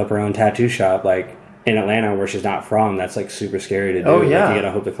wife opened up her own tattoo shop, like, in Atlanta, where she's not from. That's, like, super scary to do. Oh, yeah. Like, you got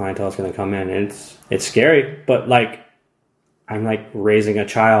to hope the clientele is going to come in. And it's scary. But, like, I'm, like, raising a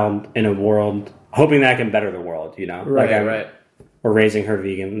child in a world, hoping that I can better the world, Right. Or raising her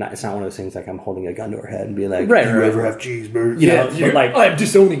vegan. It's not one of those things like I'm holding a gun to her head and be like, Right, do you right. ever have cheeseburgers? But like, I'm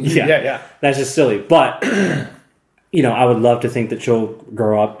disowning you. Yeah. That's just silly. But, I would love to think that she'll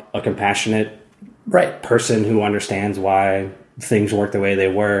grow up a compassionate person who understands why things work the way they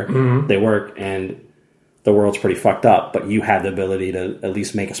work, and the world's pretty fucked up, but you have the ability to at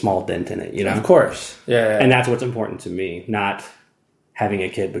least make a small dent in it, Of course. Yeah. And that's what's important to me, not having a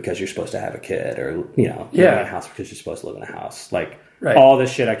kid because you're supposed to have a kid, or living in a house because you're supposed to live in a house. Like all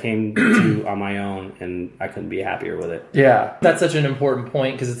this shit I came to on my own, and I couldn't be happier with it. Yeah, that's such an important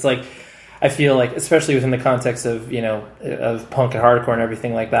point, because it's like I feel like, especially within the context of of punk and hardcore and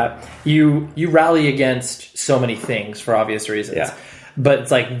everything like that, you rally against so many things for obvious reasons. Yeah. But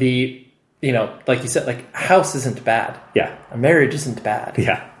it's like like you said, like house isn't bad. Yeah, a marriage isn't bad.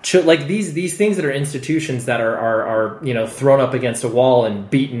 Yeah. Like these things that are institutions that are thrown up against a wall and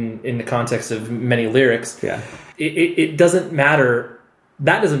beaten in the context of many lyrics. Yeah. It doesn't matter.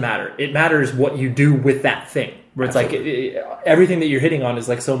 That doesn't matter. It matters what you do with that thing. Where it's Absolutely. Like everything that you're hitting on is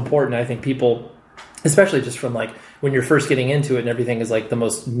like so important. I think people, especially just from like when you're first getting into it and everything is like the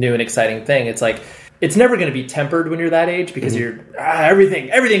most new and exciting thing. It's like it's never going to be tempered when you're that age, because you're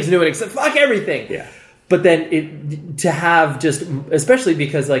everything's new and exciting. Fuck everything. Yeah. But then to have just, especially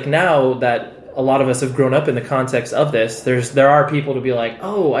because like now that a lot of us have grown up in the context of this, there are people to be like,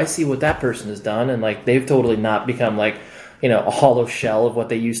 oh, I see what that person has done, and like they've totally not become like a hollow shell of what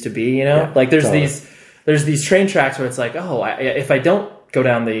they used to be. Yeah, like there's totally. there's these train tracks where it's like, oh, if I don't go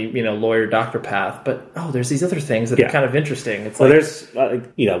down the lawyer doctor path, but there's these other things that are kind of interesting. It's there's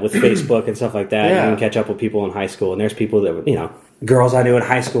with Facebook and stuff like that, you can catch up with people in high school, and there's people that girls I knew in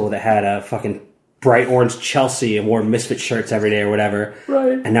high school that had a fucking bright orange Chelsea and wore Misfit shirts every day or whatever,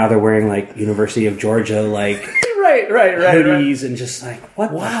 right? And now they're wearing like University of Georgia like right hoodies and just like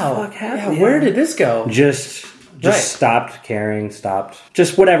what the fuck happened? Yeah, where did this go? Just stopped caring,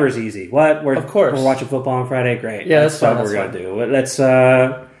 just whatever's easy. Of course. We're watching football on Friday. Great. Yeah, that's what fun. we're gonna do. Let's what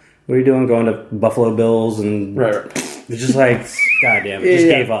are you doing? Going to Buffalo Bills and It's just like, goddamn, it just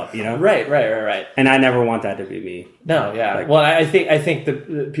gave up, you know? Right. And I never want that to be me. No, yeah. Like- Well, I think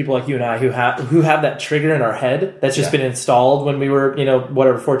the people like you and I who have that trigger in our head that's just been installed when we were,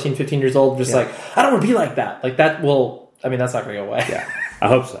 14, 15 years old, just like, I don't want to be like that. Like that will, that's not going to go away. Yeah, I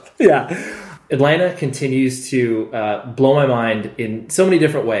hope so. Yeah. Atlanta continues to blow my mind in so many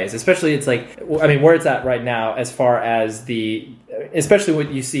different ways, especially it's like, where it's at right now as far as especially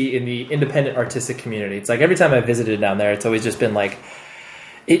what you see in the independent artistic community. It's like every time I visited down there, it's always just been like,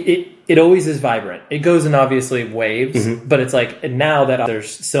 it always is vibrant. It goes in obviously waves, but it's like now that there's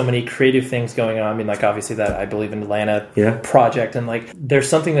so many creative things going on. Obviously that I Believe in Atlanta project, and like there's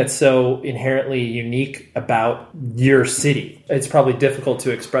something that's so inherently unique about your city. It's probably difficult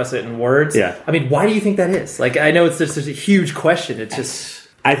to express it in words. Yeah. Why do you think that is? Like, I know it's just a huge question. It's just.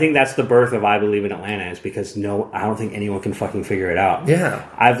 I think that's the birth of I Believe in Atlanta, is because I don't think anyone can fucking figure it out. Yeah.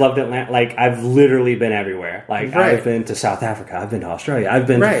 I've loved Atlanta. Like, I've literally been everywhere. Like, Right. I've been to South Africa. I've been to Australia. I've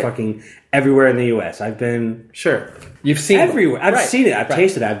been to fucking everywhere in the U.S. I've been... Sure. You've seen everywhere. I've Right. seen it. I've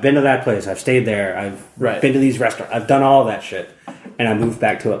tasted it. I've been to that place. I've stayed there. I've been to these restaurants. I've done all that shit. And I moved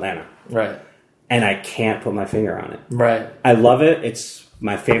back to Atlanta. Right. And I can't put my finger on it. Right. I love it. It's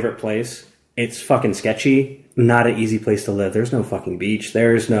my favorite place. It's fucking sketchy. Not an easy place to live. There's no fucking beach.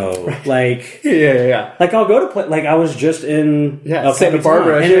 There's no, like... Yeah. Like, I'll go to... Like, I was just in... El Santa Capitan,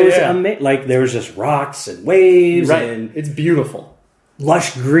 Barbara. and it was amazing. Like, there was just rocks and waves and It's beautiful.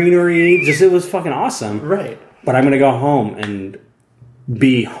 lush greenery. Just, it was fucking awesome. Right. But I'm going to go home and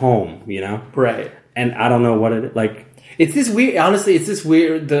be home, you know? Right. And I don't know what it... Like... It's this weird... Honestly, it's this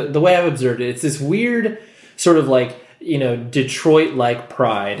weird... The way I've observed it, it's this weird sort of like... Detroit-like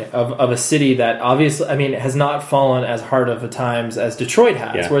pride of a city that obviously, has not fallen as hard of a times as Detroit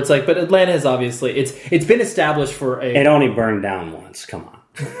has. Yeah. Where it's like, but Atlanta is obviously it's been established for a. It only burned down once. Come on.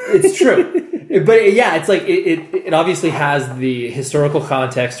 It's true, but yeah, it's like it obviously has the historical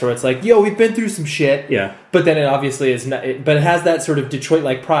context where it's like, yo, we've been through some shit. Yeah. But then it obviously is not. But it has that sort of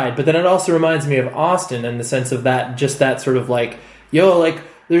Detroit-like pride. But then it also reminds me of Austin in the sense of that, just that sort of like, yo, like.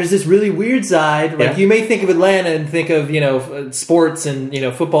 There's this really weird side. Like you may think of Atlanta and think of sports and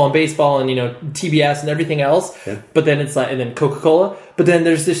football and baseball and TBS and everything else. Yeah. But then it's like, and then Coca-Cola. But then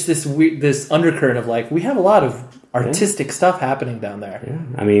there's this weird, this undercurrent of like, we have a lot of artistic stuff happening down there.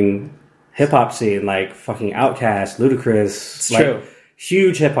 Yeah. Hip hop scene, like fucking Outkast, Ludacris. It's like, true.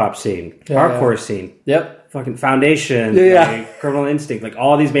 Huge hip hop scene, hardcore scene. Yep. Fucking Foundation, like Criminal Instinct. Like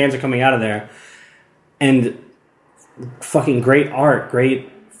all these bands are coming out of there, and fucking great art, great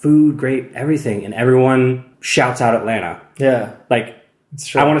food, great everything, and everyone shouts out Atlanta. Yeah. Like,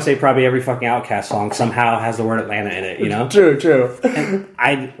 I want to say probably every fucking Outkast song somehow has the word Atlanta in it, you know? True. And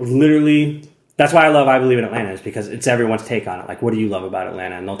I literally... That's why I love I Believe in Atlanta, is because it's everyone's take on it. Like, what do you love about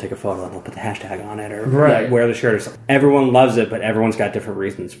Atlanta? And they'll take a photo and they'll put the hashtag on it or like, wear the shirt or something. Everyone loves it, but everyone's got different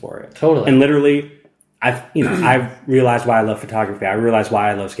reasons for it. Totally. And literally... I've realized why I love photography. I realized why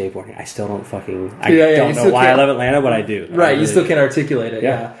I love skateboarding. I still don't fucking... don't know why I love Atlanta, but I do. Right, you still can't articulate it,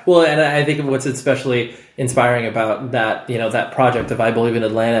 yeah. Well, and I think what's especially inspiring about that, that project of I Believe in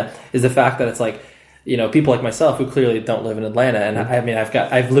Atlanta is the fact that it's like, people like myself who clearly don't live in Atlanta, and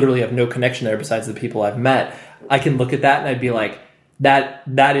I literally have no connection there besides the people I've met. I can look at that and I'd be like, that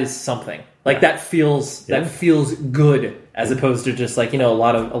is something. Like that feels good. As opposed to just like, a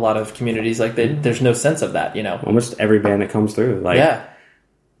lot of communities, like there's no sense of that, Almost every band that comes through.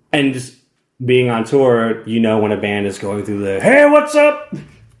 And just being on tour, when a band is going through the, hey, what's up?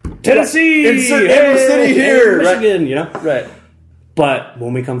 Tennessee! Insert every city here! Michigan, Right. But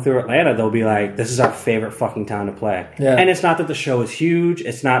when we come through Atlanta, they'll be like, this is our favorite fucking town to play. Yeah. And it's not that the show is huge.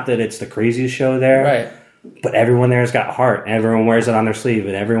 It's not that it's the craziest show there. Right. But everyone there has got heart. Everyone wears it on their sleeve.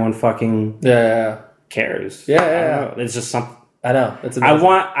 And everyone fucking... cares. Yeah. It's just something. I know. It's I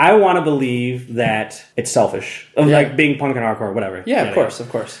want to believe that it's selfish. Like being punk and hardcore or whatever. Yeah, of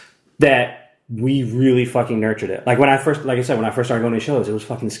course. That we really fucking nurtured it. Like when I first started going to shows, it was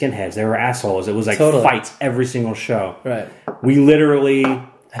fucking skinheads. They were assholes. It was like fights every single show. Right. We literally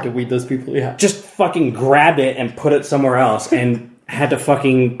had to weed those people. Yeah. Just fucking grabbed it and put it somewhere else and had to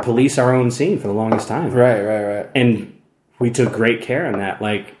fucking police our own scene for the longest time. Right. And we took great care in that.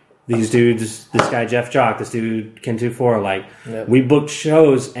 Like, these dudes, this guy Jeff Jock, this dude Ken 24, like, we booked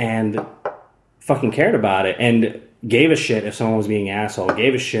shows and fucking cared about it and gave a shit if someone was being an asshole,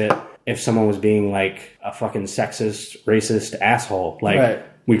 gave a shit if someone was being like a fucking sexist, racist asshole. Like,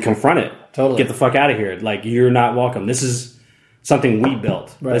 we confront it. Totally. Get the fuck out of here. Like, you're not welcome. This is something we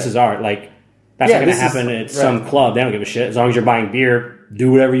built. Right. This is art. Like, that's not going to happen at some club. They don't give a shit. As long as you're buying beer,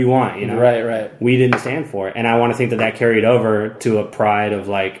 do whatever you want, Right. We didn't stand for it. And I want to think that carried over to a pride of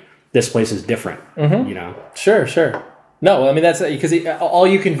like, this place is different, Sure. No, I mean, that's because all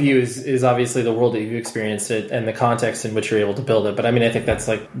you can view is obviously the world that you've experienced it and the context in which you're able to build it. But I mean, I think that's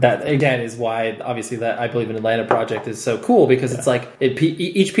like, that again is why obviously that I Believe in Atlanta project is so cool, because it's like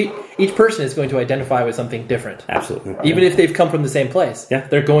each person is going to identify with something different. Absolutely. Even if they've come from the same place. Yeah.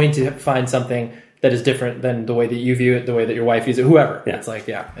 They're going to find something that is different than the way that you view it, the way that your wife views it, whoever. Yeah. It's like,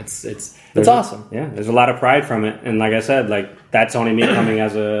 it's awesome. There's a lot of pride from it. And like I said, like, that's only me coming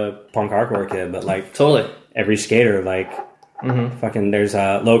as a punk hardcore kid, but like, Totally. every skater, like, fucking, there's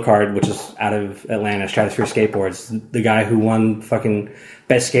Low Card, which is out of Atlanta, Stratosphere Skateboards. The guy who won fucking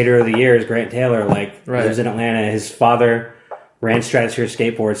best skater of the year is Grant Taylor. Like, lives in Atlanta. His father ran Stratosphere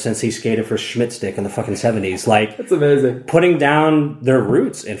Skateboards since he skated for Schmidt-Stick in the fucking 70s. Like, That's amazing. putting down their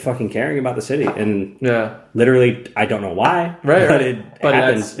roots and fucking caring about the city. And literally, I don't know why, but it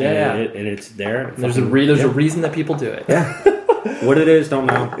happens. And it's there. There's a reason that people do it. Yeah. What it is, don't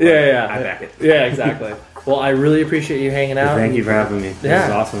know. I back it. Yeah, exactly. Well, I really appreciate you hanging out. Thank you for having me. This is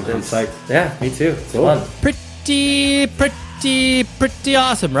awesome. I'm psyched. Yeah, me too. It's fun. Pretty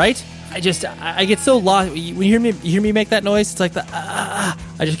awesome, right? I get so lost when you hear me make that noise. It's like I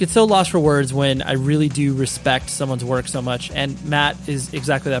just get so lost for words when I really do respect someone's work so much. And Matt is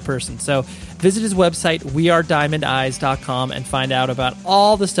exactly that person. So visit his website, wearediamondeyes.com, and find out about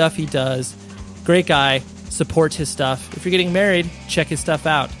all the stuff he does. Great guy. Support his stuff. If you're getting married, check his stuff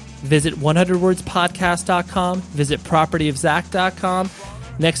out. Visit 100wordspodcast.com. Visit propertyofzach.com.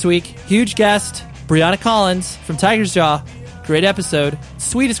 Next week, huge guest, Brianna Collins from Tiger's Jaw. Great episode.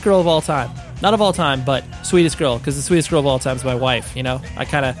 Sweetest girl of all time. Not of all time, but sweetest girl, because the sweetest girl of all time is my wife, you know? I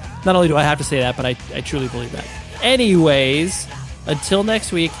kind of, not only do I have to say that, but I truly believe that. Anyways, until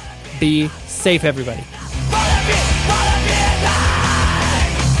next week, be safe, everybody.